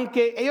 Y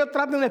aunque ellos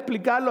traten de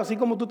explicarlo, así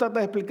como tú tratas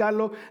de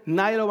explicarlo,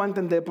 nadie lo va a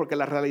entender porque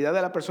la realidad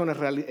de la persona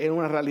es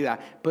una realidad.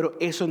 Pero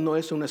eso no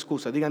es una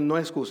excusa. Digan, no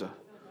es excusa.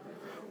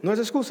 No es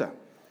excusa.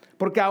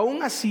 Porque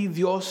aún así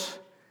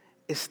Dios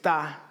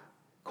está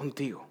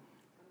contigo.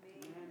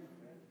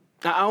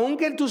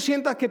 Aunque tú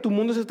sientas que tu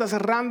mundo se está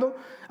cerrando,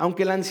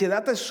 aunque la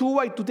ansiedad te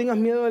suba y tú tengas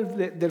miedo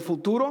del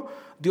futuro,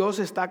 Dios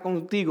está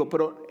contigo.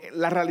 Pero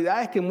la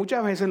realidad es que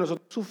muchas veces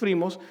nosotros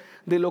sufrimos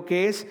de lo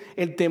que es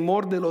el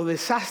temor de los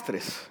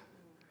desastres.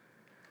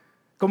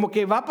 Como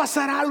que va a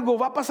pasar algo,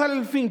 va a pasar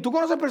el fin. Tú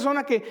conoces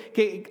personas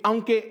que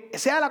aunque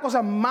sea la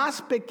cosa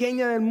más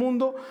pequeña del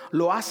mundo,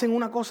 lo hacen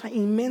una cosa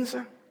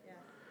inmensa.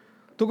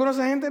 ¿Tú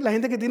conoces gente? La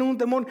gente que tiene un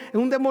temor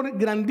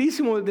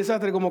grandísimo del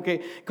desastre, como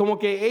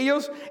que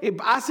ellos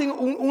hacen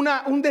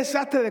un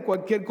desastre de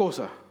cualquier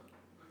cosa.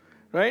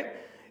 Right?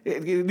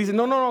 Dicen,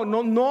 no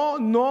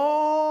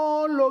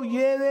lo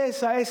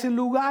lleves a ese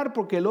lugar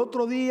porque el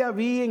otro día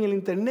vi en el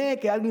internet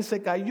que alguien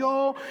se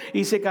cayó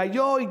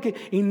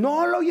y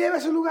no lo lleves a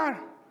ese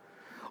lugar.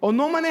 O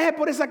no manejes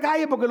por esa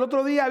calle porque el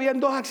otro día habían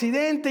 2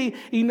 accidentes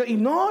y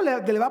no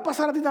le va a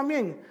pasar a ti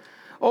también.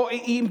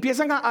 Y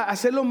empiezan a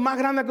hacerlo más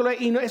grande que lo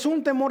es. Y eso es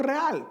un temor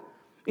real.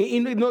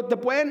 Y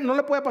no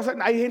le puede pasar.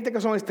 Hay gente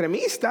que son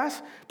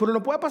extremistas, pero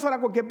no puede pasar a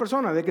cualquier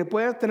persona. De que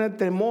puedas tener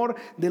temor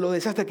de los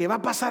desastres, que va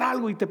a pasar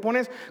algo y te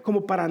pones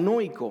como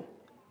paranoico.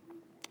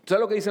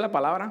 ¿Sabes lo que dice la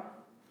palabra?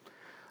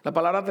 La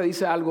palabra te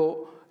dice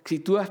algo. Si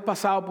tú has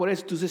pasado por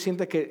eso, tú se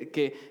sientes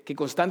que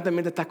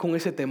constantemente estás con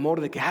ese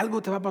temor de que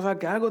algo te va a pasar,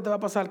 que algo te va a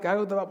pasar, que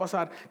algo te va a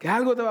pasar, que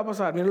algo te va a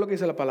pasar. Mira lo que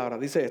dice la palabra.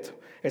 Dice esto.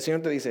 El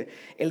Señor te dice,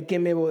 el que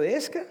me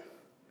obedezca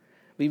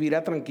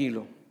vivirá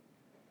tranquilo,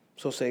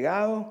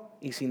 sosegado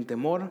y sin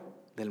temor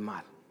del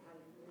mal.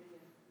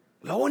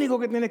 Lo único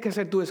que tienes que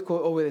hacer tú es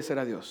obedecer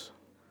a Dios.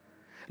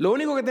 Lo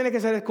único que tienes que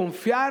hacer es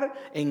confiar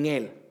en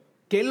Él.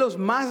 Que Él es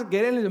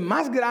el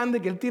más grande,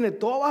 que Él tiene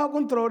todo bajo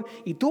control.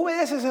 Y tú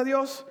obedeces a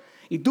Dios.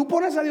 Y tú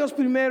pones a Dios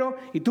primero.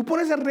 Y tú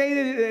pones el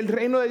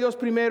reino de Dios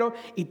primero.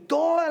 Y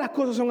todas las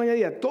cosas son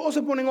añadidas. Todo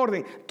se pone en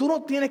orden. Tú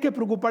no tienes que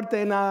preocuparte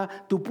de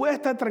nada. Tú puedes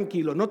estar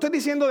tranquilo. No estoy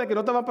diciendo de que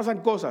no te van a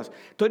pasar cosas.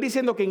 Estoy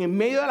diciendo que en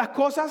medio de las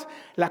cosas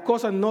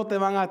no te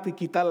van a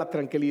quitar la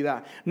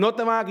tranquilidad. No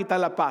te van a quitar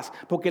la paz.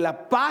 Porque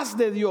la paz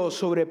de Dios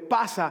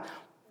sobrepasa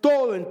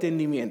todo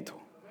entendimiento.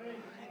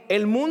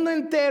 El mundo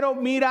entero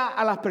mira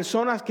a las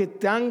personas que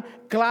están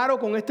claros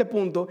con este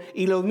punto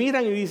y los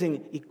miran y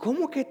dicen, ¿y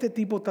cómo que este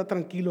tipo está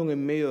tranquilo en el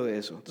medio de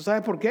eso? ¿Tú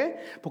sabes por qué?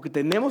 Porque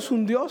tenemos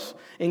un Dios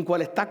en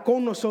cual está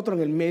con nosotros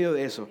en el medio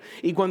de eso.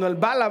 Y cuando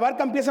la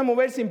barca empieza a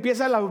moverse,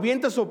 empieza el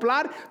viento a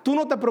soplar, tú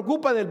no te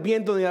preocupas del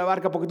viento ni de la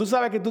barca, porque tú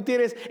sabes que tú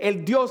tienes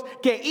el Dios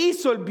que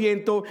hizo el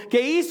viento,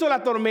 que hizo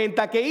la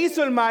tormenta, que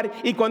hizo el mar,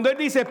 y cuando Él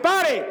dice,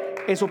 ¡pare!,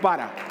 eso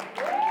para.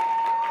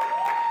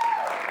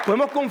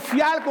 Podemos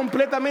confiar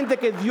completamente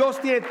que Dios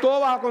tiene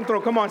todo bajo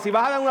control. Come on, si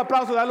vas a dar un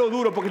aplauso, dalo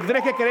duro, porque tú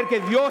tienes que creer que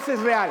Dios es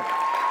real.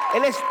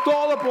 Él es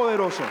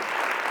todopoderoso.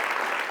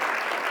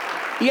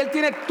 Y Él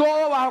tiene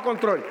todo bajo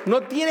control.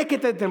 No tienes que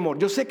tener temor.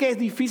 Yo sé que es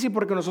difícil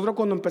porque nosotros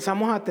cuando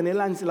empezamos a tener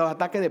los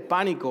ataques de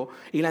pánico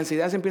y la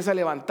ansiedad se empieza a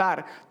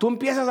levantar, tú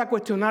empiezas a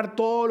cuestionar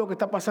todo lo que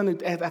está pasando y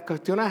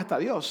cuestionas hasta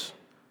Dios.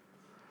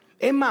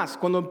 Es más,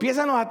 cuando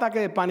empiezan los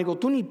ataques de pánico,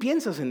 tú ni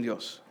piensas en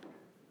Dios.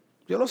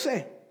 Yo lo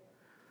sé.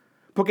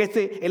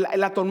 Porque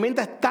la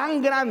tormenta es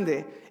tan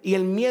grande y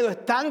el miedo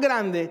es tan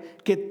grande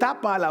que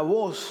tapa la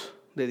voz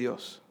de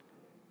Dios.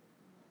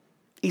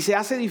 Y se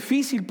hace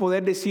difícil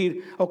poder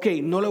decir, ok,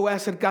 no le voy a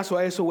hacer caso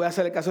a eso, voy a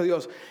hacerle caso a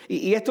Dios.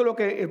 Y esto es lo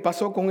que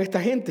pasó con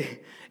esta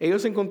gente.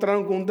 Ellos se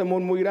encontraron con un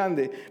temor muy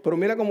grande. Pero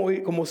mira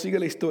cómo sigue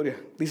la historia.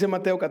 Dice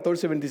Mateo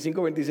 14,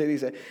 25, 26,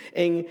 dice,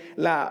 en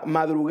la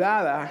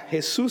madrugada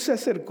Jesús se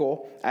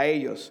acercó a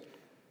ellos,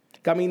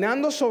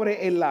 caminando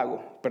sobre el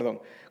lago,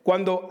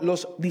 Cuando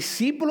los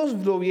discípulos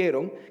lo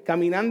vieron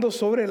caminando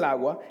sobre el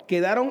agua,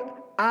 quedaron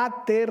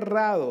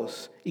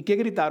aterrados. ¿Y qué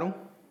gritaron?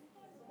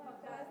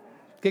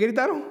 ¿Qué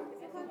gritaron?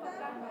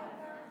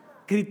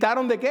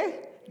 ¿Gritaron de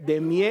qué?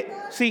 De miedo.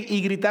 Sí,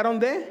 y gritaron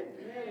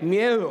de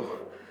miedo.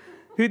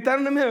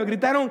 Gritaron de miedo.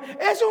 Gritaron,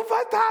 ¡es un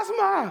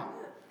fantasma!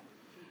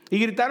 Y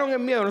gritaron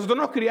en miedo. Nosotros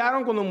nos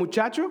criaron cuando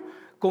muchachos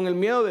con el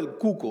miedo del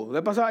cuco.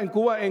 ¿Le pasaba? En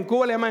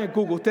Cuba le llaman el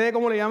cuco. ¿Ustedes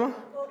cómo le llaman?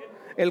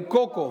 El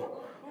coco.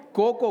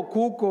 Coco,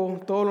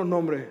 cuco, todos los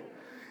nombres.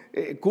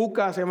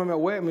 Cuca se llama mi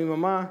abuela, mi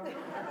mamá.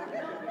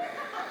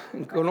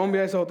 En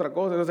Colombia eso es otra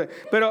cosa, no sé.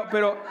 Pero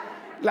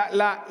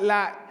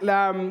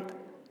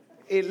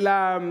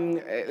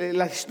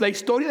la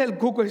historia del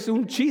cuco es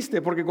un chiste,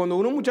 porque cuando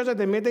unos muchachos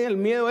te meten el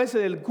miedo ese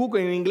del cuco,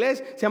 en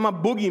inglés se llama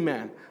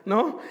boogeyman,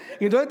 ¿no?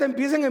 Y entonces te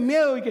empiezan el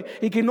miedo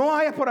y que no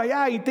vayas por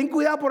allá y ten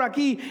cuidado por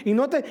aquí y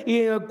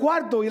en el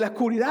cuarto y la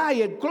oscuridad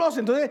y el closet.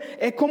 Entonces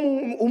es como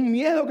un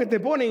miedo que te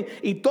ponen,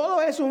 y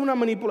todo eso es una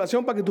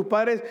manipulación para que tus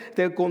padres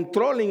te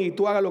controlen y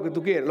tú hagas lo que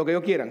tú quieras, lo que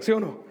ellos quieran, ¿sí o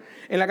no?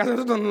 En la casa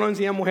nosotros no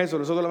enseñamos eso,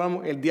 nosotros le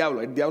hablamos el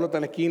diablo está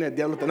en la esquina, el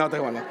diablo está...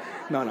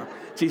 No,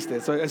 chiste,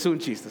 es un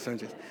chiste.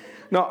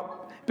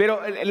 No,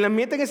 pero le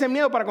meten ese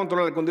miedo para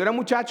controlar. Cuando yo era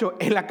muchacho,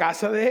 en la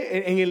casa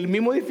en el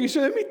mismo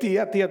edificio de mi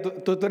tía,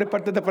 tú eres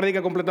parte de esta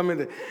prédica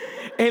completamente.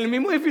 En el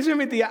mismo edificio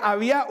de mi tía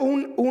había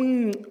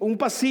un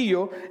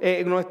pasillo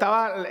donde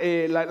estaba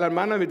la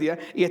hermana de mi tía,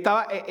 y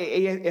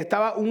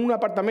estaba un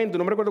apartamento,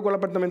 no me recuerdo cuál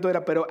apartamento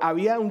era, pero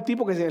había un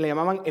tipo que se le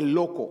llamaban el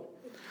loco.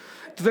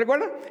 ¿Tú te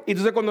recuerdas?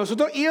 Entonces cuando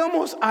nosotros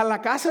íbamos a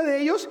la casa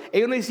de ellos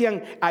nos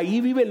decían,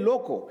 ahí vive el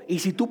loco. Y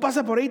si tú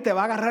pasas por ahí, te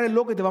va a agarrar el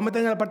loco y te va a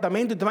meter en el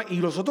apartamento. Y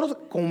nosotros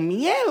con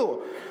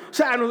miedo. O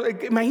sea,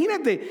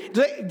 imagínate.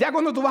 Entonces ya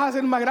cuando tú vas a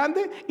ser más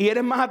grande y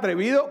eres más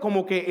atrevido,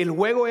 como que el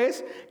juego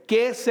es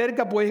qué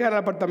cerca puedes llegar al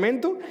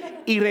apartamento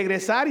y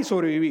regresar y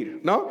sobrevivir,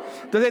 ¿no?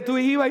 Entonces tú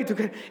ibas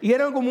y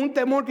era como un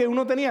temor que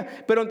uno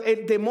tenía. Pero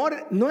el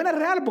temor no era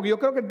real, porque yo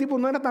creo que el tipo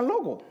no era tan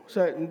loco. O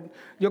sea,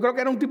 yo creo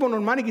que era un tipo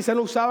normal y quizás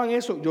lo usaban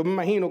eso. Yo me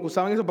imagino que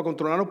usaban eso para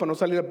controlarnos, para no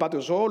salir del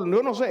patio solo.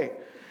 Yo no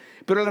sé.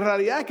 Pero la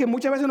realidad es que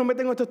muchas veces nos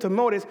meten en estos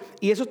temores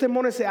y esos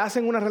temores se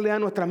hacen una realidad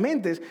en nuestras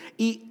mentes.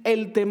 Y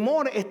el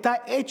temor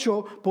está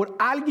hecho por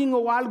alguien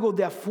o algo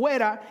de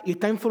afuera y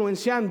está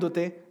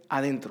influenciándote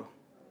adentro.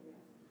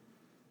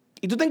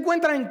 Y tú te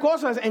encuentras en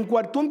cosas en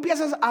cual tú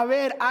empiezas a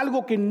ver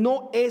algo que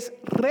no es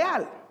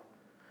real.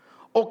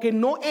 O que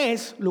no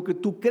es lo que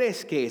tú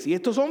crees que es. Y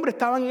estos hombres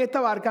estaban en esta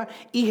barca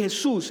y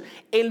Jesús,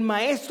 el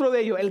maestro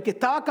de ellos, el que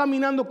estaba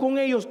caminando con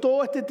ellos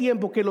todo este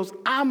tiempo, que los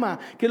ama,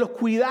 que los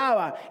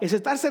cuidaba, se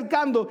está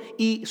acercando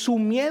y su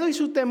miedo y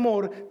su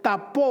temor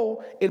tapó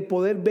el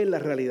poder ver la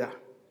realidad.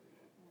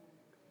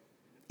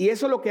 Y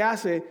eso es lo que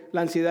hace la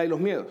ansiedad y los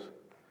miedos.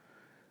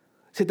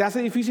 Se te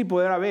hace difícil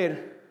poder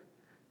ver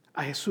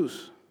a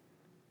Jesús.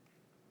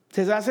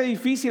 Se te hace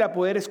difícil a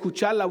poder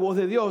escuchar la voz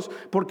de Dios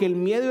porque el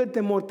miedo y el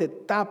temor te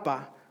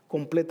tapa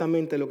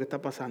completamente lo que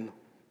está pasando.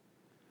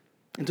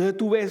 Entonces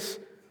tú ves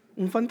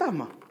un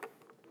fantasma.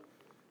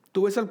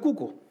 Tú ves al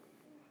cuco.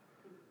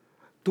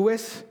 Tú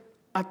ves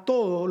a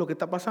todo lo que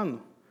está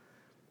pasando.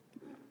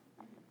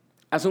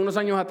 Hace unos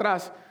años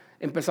atrás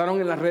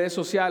empezaron en las redes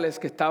sociales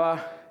que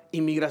estaba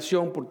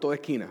inmigración por toda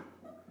esquina.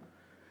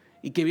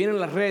 Y que vienen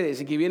las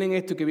redes y que vienen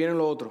esto y que vienen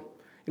lo otro.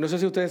 Y no sé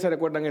si ustedes se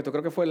recuerdan esto,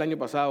 creo que fue el año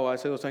pasado o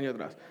hace 2 años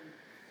atrás.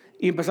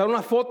 Y empezaron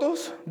las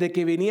fotos de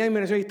que venía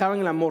inmigración y estaban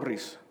en la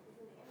Morris.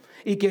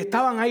 Y que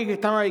estaban ahí.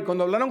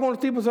 Cuando hablaron con los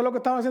tipos, ¿sabes lo que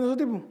estaban haciendo esos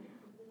tipos?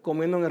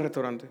 Comiendo en el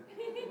restaurante.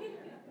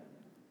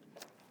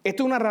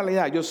 Esto es una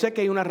realidad. Yo sé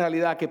que hay una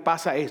realidad que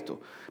pasa esto.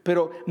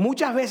 Pero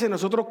muchas veces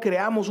nosotros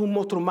creamos un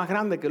monstruo más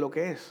grande que lo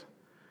que es.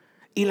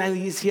 Y la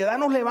ansiedad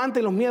nos levanta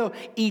y los miedos.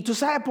 Y tú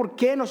sabes por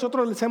qué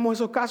nosotros le hacemos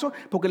esos casos.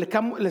 Porque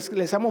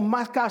le hacemos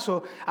más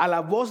caso a la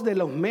voz de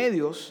los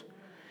medios.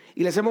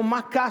 Y le hacemos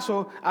más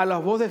caso a la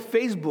voz de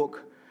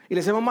Facebook. Y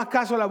le hacemos más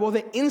caso a la voz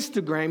de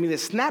Instagram y de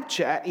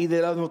Snapchat y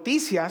de las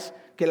noticias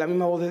que la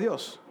misma voz de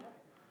Dios.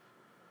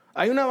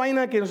 Hay una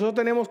vaina que nosotros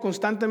tenemos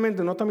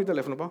constantemente. No está mi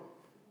teléfono, pa.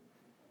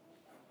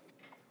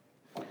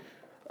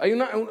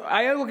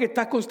 Hay algo que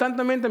está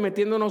constantemente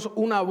metiéndonos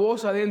una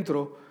voz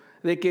adentro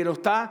de que nos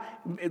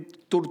está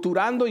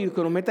torturando y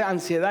que nos mete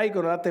ansiedad y que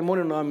nos da temor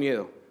y nos da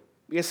miedo.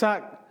 Y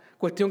esa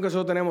cuestión que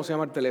nosotros tenemos se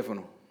llama el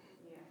teléfono.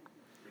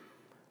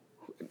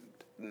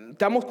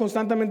 Estamos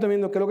constantemente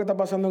viendo qué es lo que está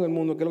pasando en el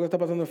mundo, qué es lo que está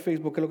pasando en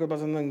Facebook, qué es lo que está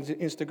pasando en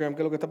Instagram,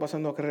 qué es lo que está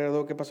pasando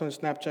alrededor, qué pasa en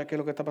Snapchat, qué es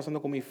lo que está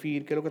pasando con mi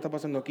feed, qué es lo que está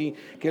pasando aquí,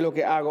 qué es lo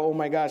que hago, oh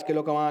my gosh, qué es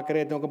lo que van a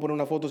creer, tengo que poner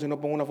una foto, si no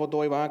pongo una foto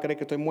hoy van a creer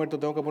que estoy muerto,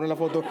 tengo que poner la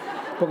foto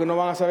porque no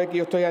van a saber que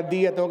yo estoy al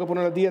día, tengo que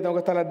poner al día, tengo que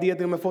estar al día,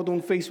 tengo una foto,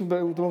 un Facebook,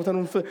 tengo que estar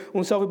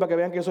un selfie para que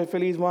vean que yo soy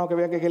feliz, vamos a que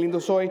vean que qué lindo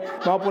soy,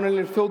 vamos a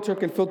ponerle el filter,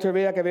 que el filter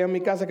vea, que vean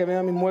mi casa, que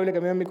vean mis muebles, que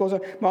vean mis cosas,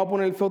 vamos a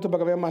poner el filter para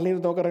que vean más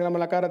lindo, tengo que arreglarme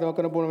la cara, tengo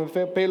que no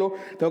ponerme pelo,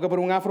 tengo que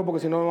poner un afro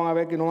porque si no me van a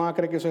ver que no van a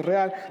creer que soy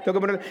real, tengo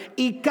que poner,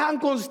 y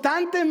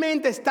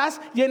constantemente estás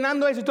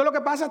llenando eso, y todo lo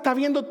que pasa, estás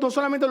viendo no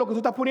solamente lo que tú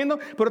estás poniendo,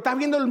 pero estás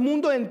viendo el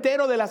mundo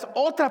entero de las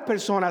otras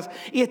personas,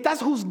 y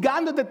estás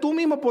juzgándote tú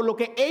mismo por lo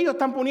que ellos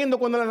están poniendo,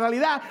 cuando en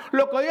realidad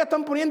lo que ellos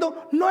están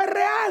poniendo no es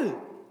real.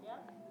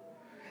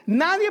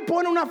 Nadie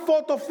pone una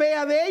foto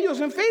fea de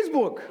ellos en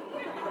Facebook.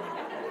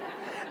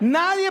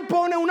 Nadie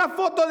pone una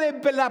foto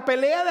de la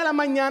pelea de la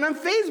mañana en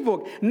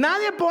Facebook.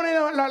 Nadie pone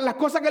las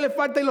cosas que le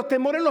faltan y los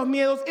temores y los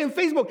miedos en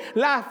Facebook.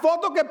 Las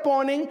fotos que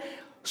ponen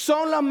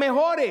son las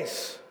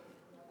mejores.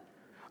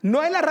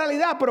 No es la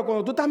realidad, pero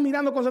cuando tú estás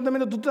mirando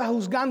constantemente, tú estás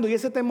juzgando y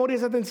ese temor y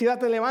esa ansiedad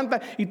te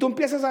levanta y tú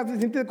empiezas a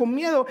sentirte con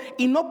miedo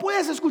y no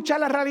puedes escuchar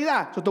la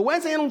realidad. So, te voy a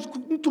enseñar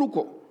un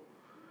truco.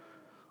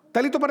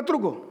 ¿Estás listo para el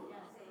truco?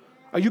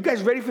 Are you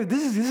guys ready for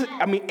this?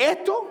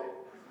 Esto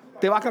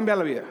te va a cambiar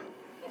la vida.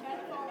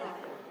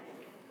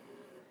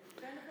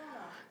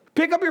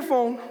 Pick up your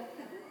phone.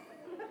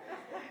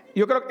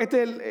 Yo creo que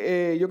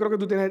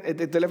tú tienes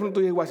el teléfono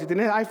tuyo igual. Si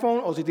tienes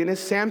iPhone o si tienes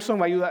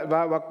Samsung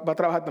va a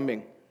trabajar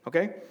también. ¿Ok?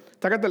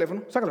 Saca el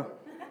teléfono, sácalo.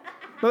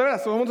 No, de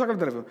verdad, vamos a sacar el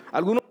teléfono.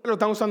 Algunos lo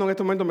están usando en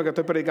este momento mientras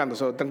estoy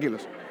predicando,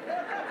 tranquilos.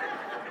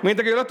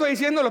 Mientras que yo lo estoy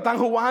diciendo, lo están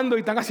jugando y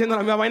están haciendo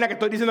la misma vaina que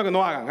estoy diciendo que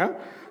no hagan.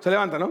 Se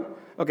levanta, ¿no?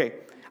 Ok.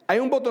 Hay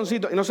un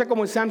botoncito, no sé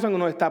cómo en Samsung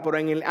no está, pero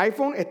en el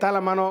iPhone está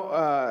la mano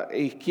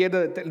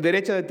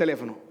derecha del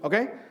teléfono. ¿Ok?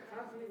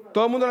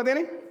 ¿Todo el mundo la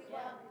tiene?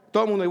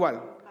 Todo el mundo igual.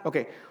 Ok.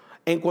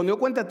 Cuando yo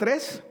cuente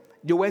 3,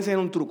 yo voy a enseñar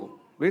un truco.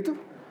 ¿Listo?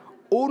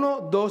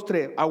 1, 2,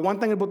 3.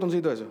 Aguantan el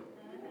botoncito eso.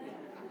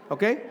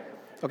 ¿Ok?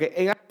 Ok.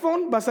 En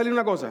iPhone va a salir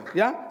una cosa.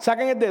 ¿Ya?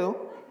 Saquen el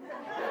dedo.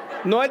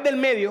 No es del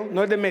medio.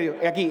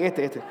 Aquí,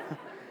 este.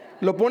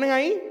 Lo ponen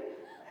ahí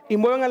y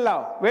mueven al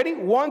lado. ¿Ready?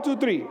 1, 2,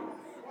 3.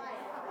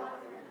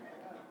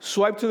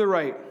 Swipe to the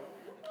right.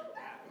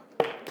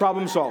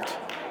 Problem solved.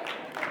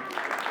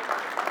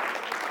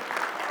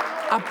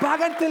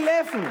 Apaga el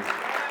teléfono.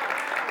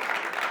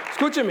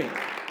 Escúcheme.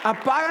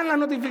 Apagan las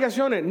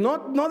notificaciones.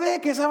 No dejes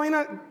que esa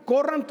vaina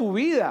corra en tu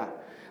vida.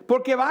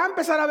 Porque vas a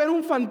empezar a ver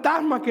un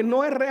fantasma que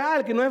no es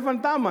real, que no es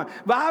fantasma.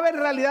 Vas a ver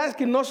realidades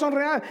que no son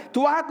reales.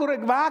 Tú vas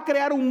a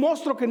crear un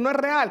monstruo que no es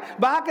real.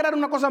 Vas a crear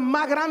una cosa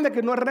más grande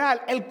que no es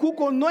real. El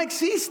cuco no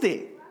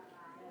existe.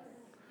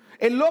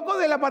 El loco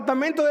del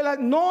apartamento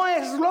no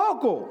es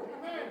loco.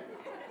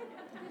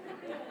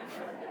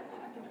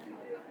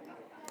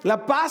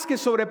 La paz que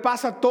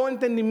sobrepasa todo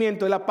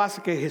entendimiento es la paz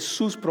que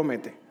Jesús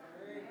promete.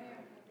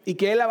 Y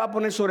que Él la va a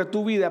poner sobre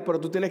tu vida, pero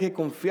tú tienes que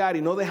confiar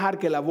y no dejar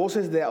que las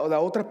voces de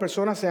otras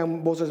personas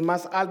sean voces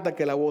más altas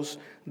que la voz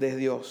de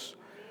Dios.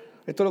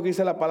 Esto es lo que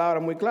dice la palabra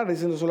muy clara,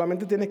 diciendo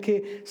solamente tienes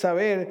que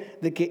saber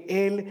de que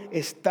Él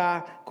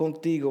está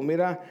contigo.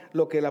 Mira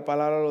lo que la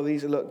palabra lo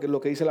dice,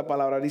 lo que dice la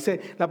palabra. Dice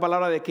la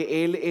palabra de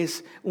que Él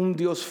es un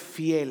Dios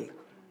fiel,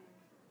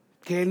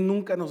 que Él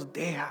nunca nos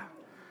deja.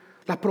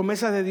 Las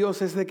promesas de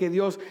Dios es de que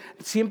Dios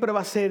siempre va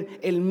a ser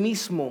el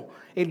mismo.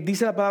 Él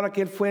dice la palabra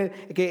que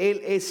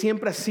Él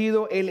siempre ha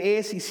sido, Él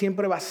es y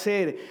siempre va a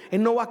ser.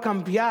 Él no va a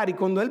cambiar. Y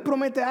cuando Él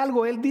promete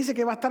algo, Él dice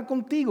que va a estar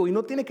contigo y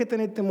no tienes que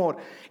tener temor.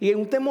 Y es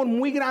un temor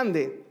muy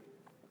grande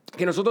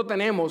que nosotros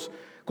tenemos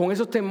con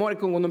esos temores,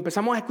 cuando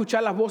empezamos a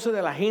escuchar las voces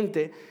de la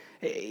gente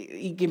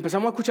y que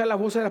empezamos a escuchar las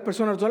voces de las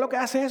personas. Todo lo que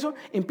hace eso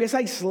empieza a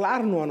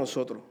aislarnos a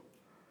nosotros.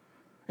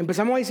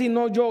 Empezamos a decir,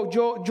 no,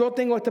 yo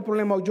tengo este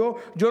problema, o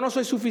yo no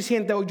soy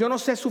suficiente, o yo no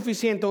sé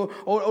suficiente,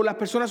 o las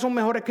personas son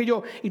mejores que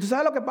yo. Y tú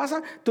sabes lo que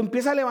pasa, tú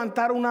empiezas a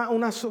levantar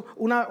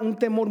un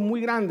temor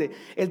muy grande.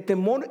 El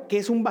temor que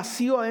es un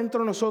vacío adentro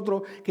de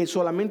nosotros que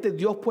solamente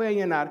Dios puede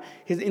llenar.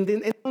 Es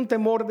un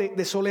temor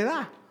de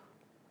soledad.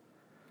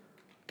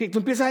 Que tú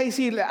empiezas a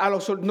decir,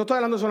 no estoy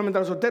hablando solamente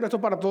a los solteros, esto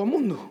es para todo el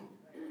mundo.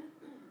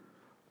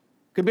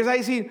 Que empiezas a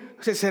decir,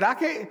 ¿será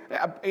que,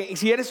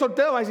 si eres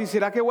soltero, vas a decir,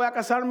 ¿será que voy a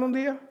casarme un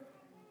día?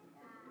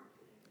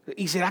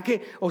 ¿Y será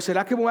que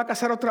me voy a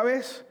casar otra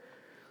vez?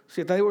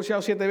 Si estás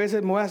divorciado 7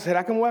 veces,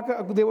 ¿será que me voy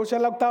a divorciar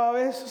la 8ª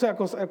vez? O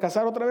sea,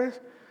 casar otra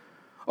vez.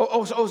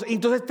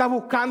 Entonces estás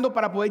buscando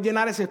para poder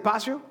llenar ese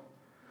espacio.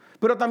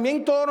 Pero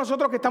también todos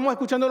nosotros que estamos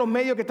escuchando los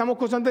medios, que estamos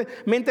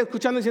constantemente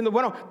escuchando diciendo,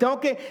 bueno, tengo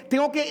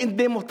que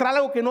demostrar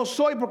algo que no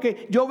soy,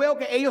 porque yo veo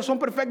que ellos son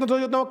perfectos,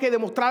 entonces yo tengo que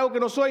demostrar algo que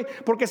no soy,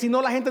 porque si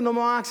no la gente no me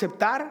va a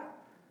aceptar.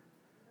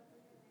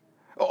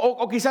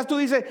 O quizás tú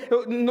dices,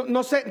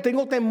 no sé,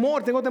 tengo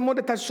temor de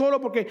estar solo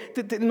porque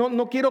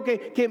no quiero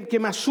que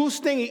me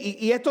asusten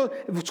y esto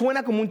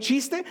suena como un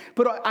chiste,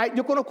 pero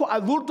yo conozco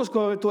adultos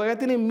que todavía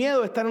tienen miedo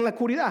de estar en la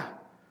oscuridad,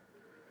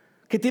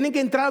 que tienen que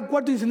entrar al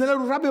cuarto y encender la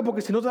luz rápido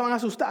porque si no te van a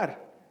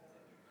asustar.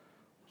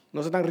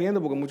 No se están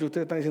riendo porque muchos de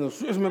ustedes están diciendo,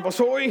 eso me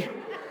pasó hoy,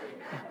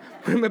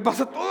 me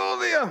pasa todos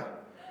los días.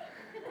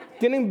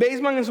 Tienen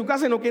basement en su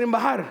casa y no quieren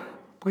bajar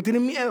porque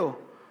tienen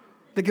miedo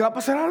de que va a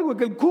pasar algo,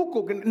 que el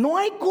cuco, que no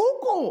hay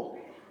cuco.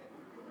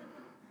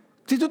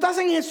 Si tú estás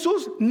en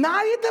Jesús,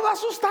 nadie te va a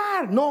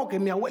asustar. No, que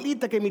mi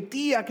abuelita, que mi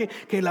tía,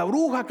 que la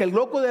bruja, que el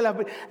loco de la...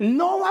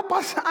 No va a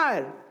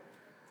pasar.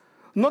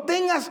 No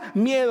tengas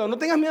miedo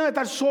de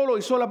estar solo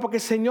y sola, porque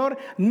el Señor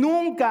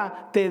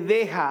nunca te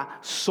deja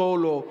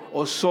solo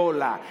o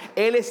sola.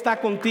 Él está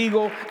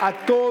contigo a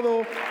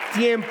todo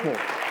tiempo.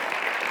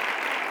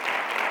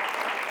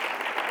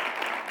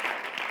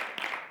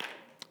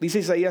 Dice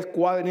Isaías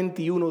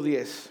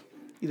 41:10.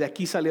 Y de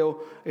aquí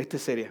salió esta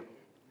serie.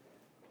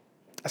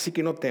 Así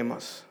que no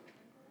temas,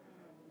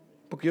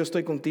 porque yo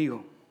estoy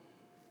contigo.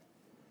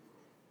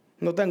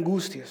 No te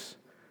angusties,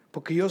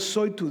 porque yo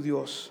soy tu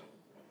Dios.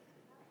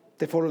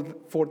 Te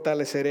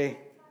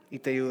fortaleceré y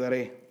te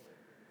ayudaré.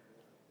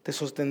 Te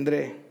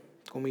sostendré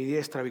con mi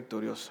diestra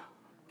victoriosa.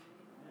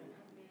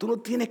 Tú no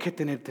tienes que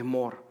tener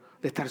temor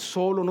de estar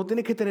solo, no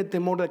tienes que tener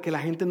temor de que la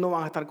gente no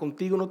va a estar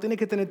contigo, no tienes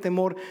que tener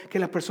temor que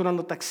las personas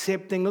no te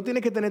acepten, no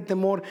tienes que tener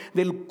temor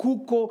del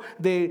cuco,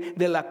 de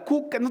la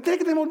cuca, no tienes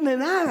que tener temor de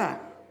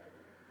nada,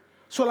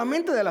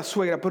 solamente de la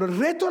suegra, pero el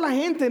resto de la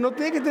gente no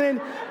tiene que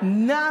tener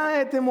nada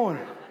de temor.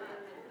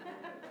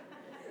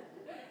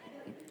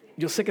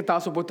 Yo sé que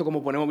estaba supuesto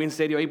como ponemos bien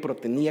serio ahí, pero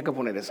tenía que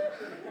poner eso.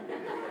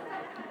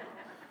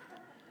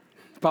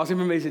 Pablo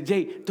siempre me dice,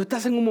 Jay, tú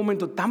estás en un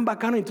momento tan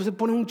bacano y entonces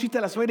pones un chiste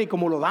de la suegra y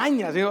como lo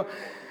dañas. Digo,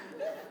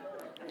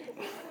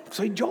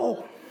 soy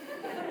yo.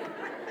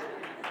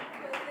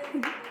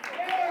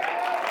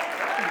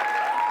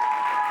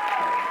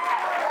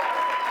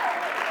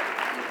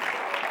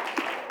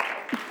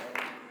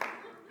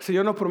 El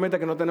Señor nos promete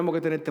que no tenemos que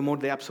tener temor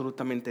de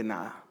absolutamente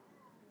nada.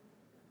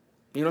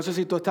 Y no sé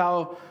si tú has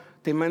estado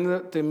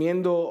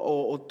temiendo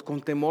o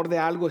con temor de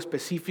algo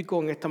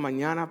específico en esta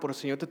mañana, pero el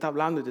Señor te está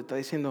hablando y te está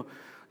diciendo,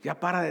 ya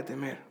para de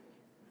temer.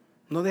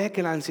 No dejes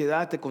que la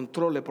ansiedad te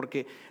controle,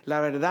 porque la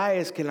verdad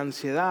es que la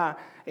ansiedad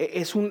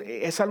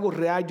es algo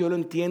real. Yo lo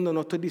entiendo,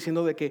 no estoy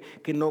diciendo de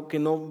que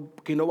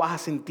no vas a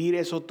sentir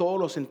eso. Todos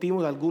lo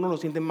sentimos, algunos lo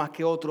sienten más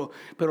que otros.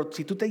 Pero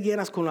si tú te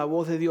llenas con la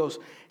voz de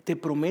Dios, te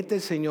promete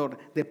el Señor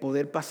de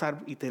poder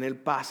pasar y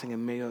tener paz en el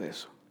medio de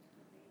eso.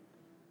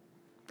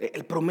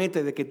 Él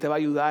promete de que te va a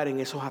ayudar en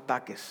esos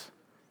ataques.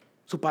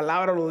 Su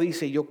palabra lo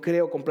dice y yo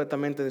creo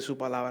completamente de su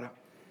palabra.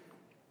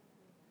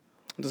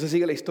 Entonces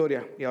sigue la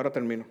historia y ahora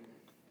termino.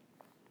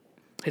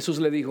 Jesús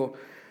le dijo,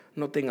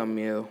 no tengan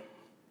miedo.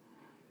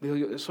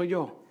 Dijo, soy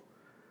yo.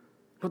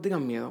 No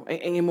tengan miedo.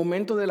 En el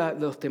momento de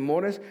los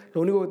temores,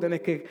 lo único que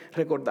tienes que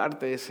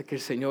recordarte es que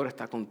el Señor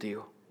está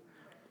contigo.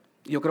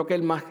 Yo creo que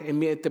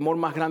el temor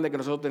más grande que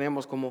nosotros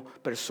tenemos como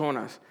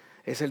personas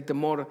es el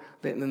temor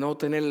de no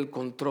tener el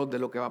control de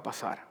lo que va a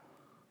pasar.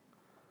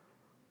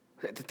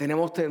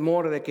 Tenemos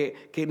temor de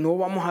que no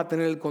vamos a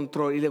tener el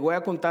control. Y les voy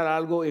a contar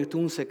algo, y esto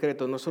es un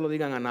secreto, no se lo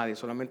digan a nadie,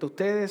 solamente a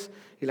ustedes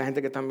y la gente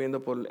que están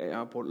viendo por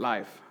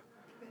live.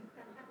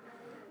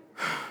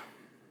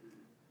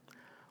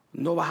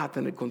 No vas a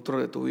tener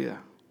control de tu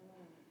vida.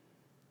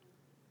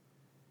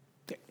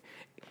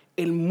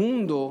 El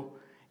mundo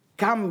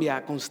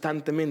cambia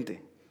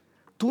constantemente.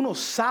 Tú no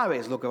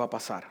sabes lo que va a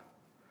pasar.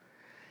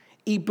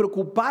 Y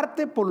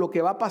preocuparte por lo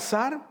que va a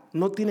pasar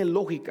no tiene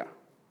lógica.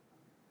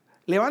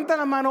 Levanta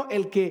la mano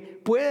el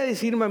que puede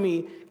decirme a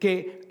mí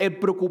que el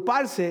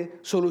preocuparse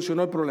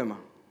solucionó el problema.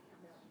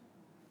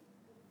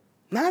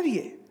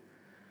 Nadie.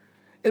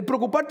 El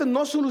preocuparte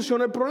no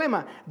soluciona el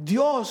problema.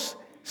 Dios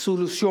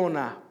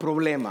soluciona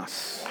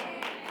problemas.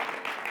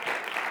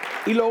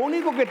 Y lo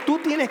único que tú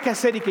tienes que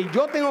hacer y que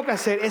yo tengo que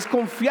hacer es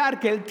confiar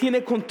que Él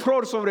tiene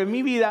control sobre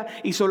mi vida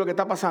y sobre lo que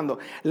está pasando.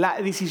 La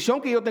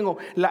decisión que yo tengo,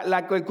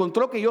 el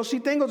control que yo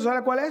sí tengo, ¿tú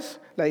sabes cuál es?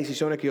 Las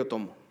decisiones que yo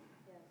tomo.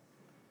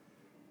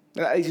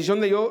 La decisión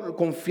de yo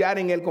confiar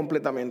en Él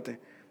completamente.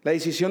 La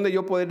decisión de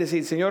yo poder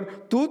decir,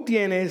 Señor, tú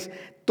tienes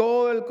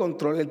todo el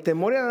control. El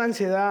temor y la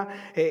ansiedad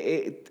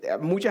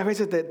muchas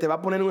veces te va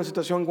a poner en una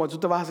situación cuando tú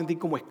te vas a sentir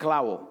como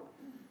esclavo.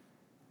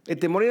 El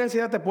temor y la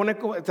ansiedad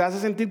te hace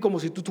sentir como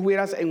si tú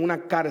estuvieras en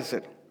una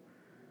cárcel.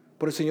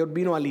 Pero el Señor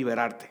vino a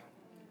liberarte.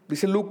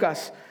 Dice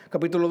Lucas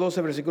capítulo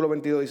 12, versículo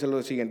 22, dice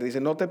lo siguiente. Dice,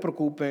 no se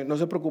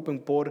preocupen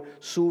por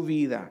su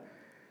vida,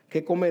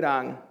 qué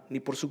comerán, ni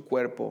por su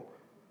cuerpo,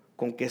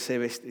 con qué se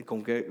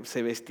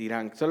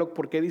vestirán. ¿Sabes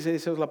por qué dice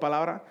eso la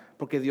palabra?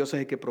 Porque Dios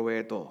es el que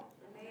provee todo.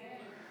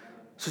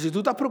 Si tú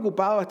estás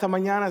preocupado esta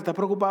mañana, estás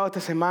preocupado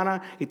esta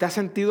semana y te has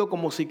sentido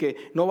como si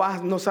que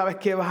no sabes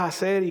qué vas a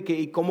hacer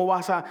y cómo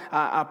vas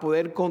a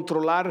poder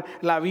controlar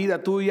la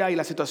vida tuya y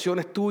las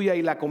situaciones tuyas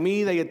y la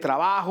comida y el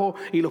trabajo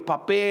y los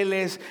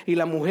papeles y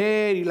la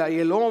mujer y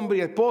el hombre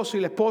y el esposo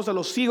y la esposa,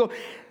 los hijos.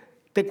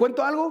 ¿Te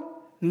cuento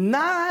algo?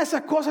 Nada de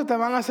esas cosas te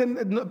van a hacer,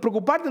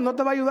 preocuparte no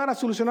te va a ayudar a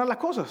solucionar las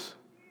cosas.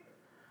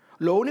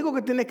 Lo único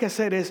que tienes que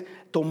hacer es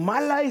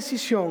tomar la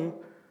decisión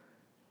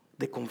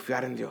de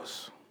confiar en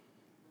Dios.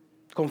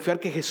 Confiar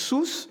que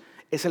Jesús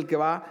es el que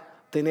va a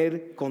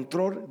tener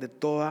control de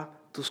todas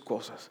tus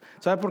cosas.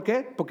 ¿Sabes por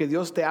qué? Porque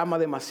Dios te ama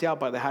demasiado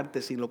para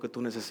dejarte sin lo que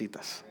tú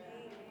necesitas.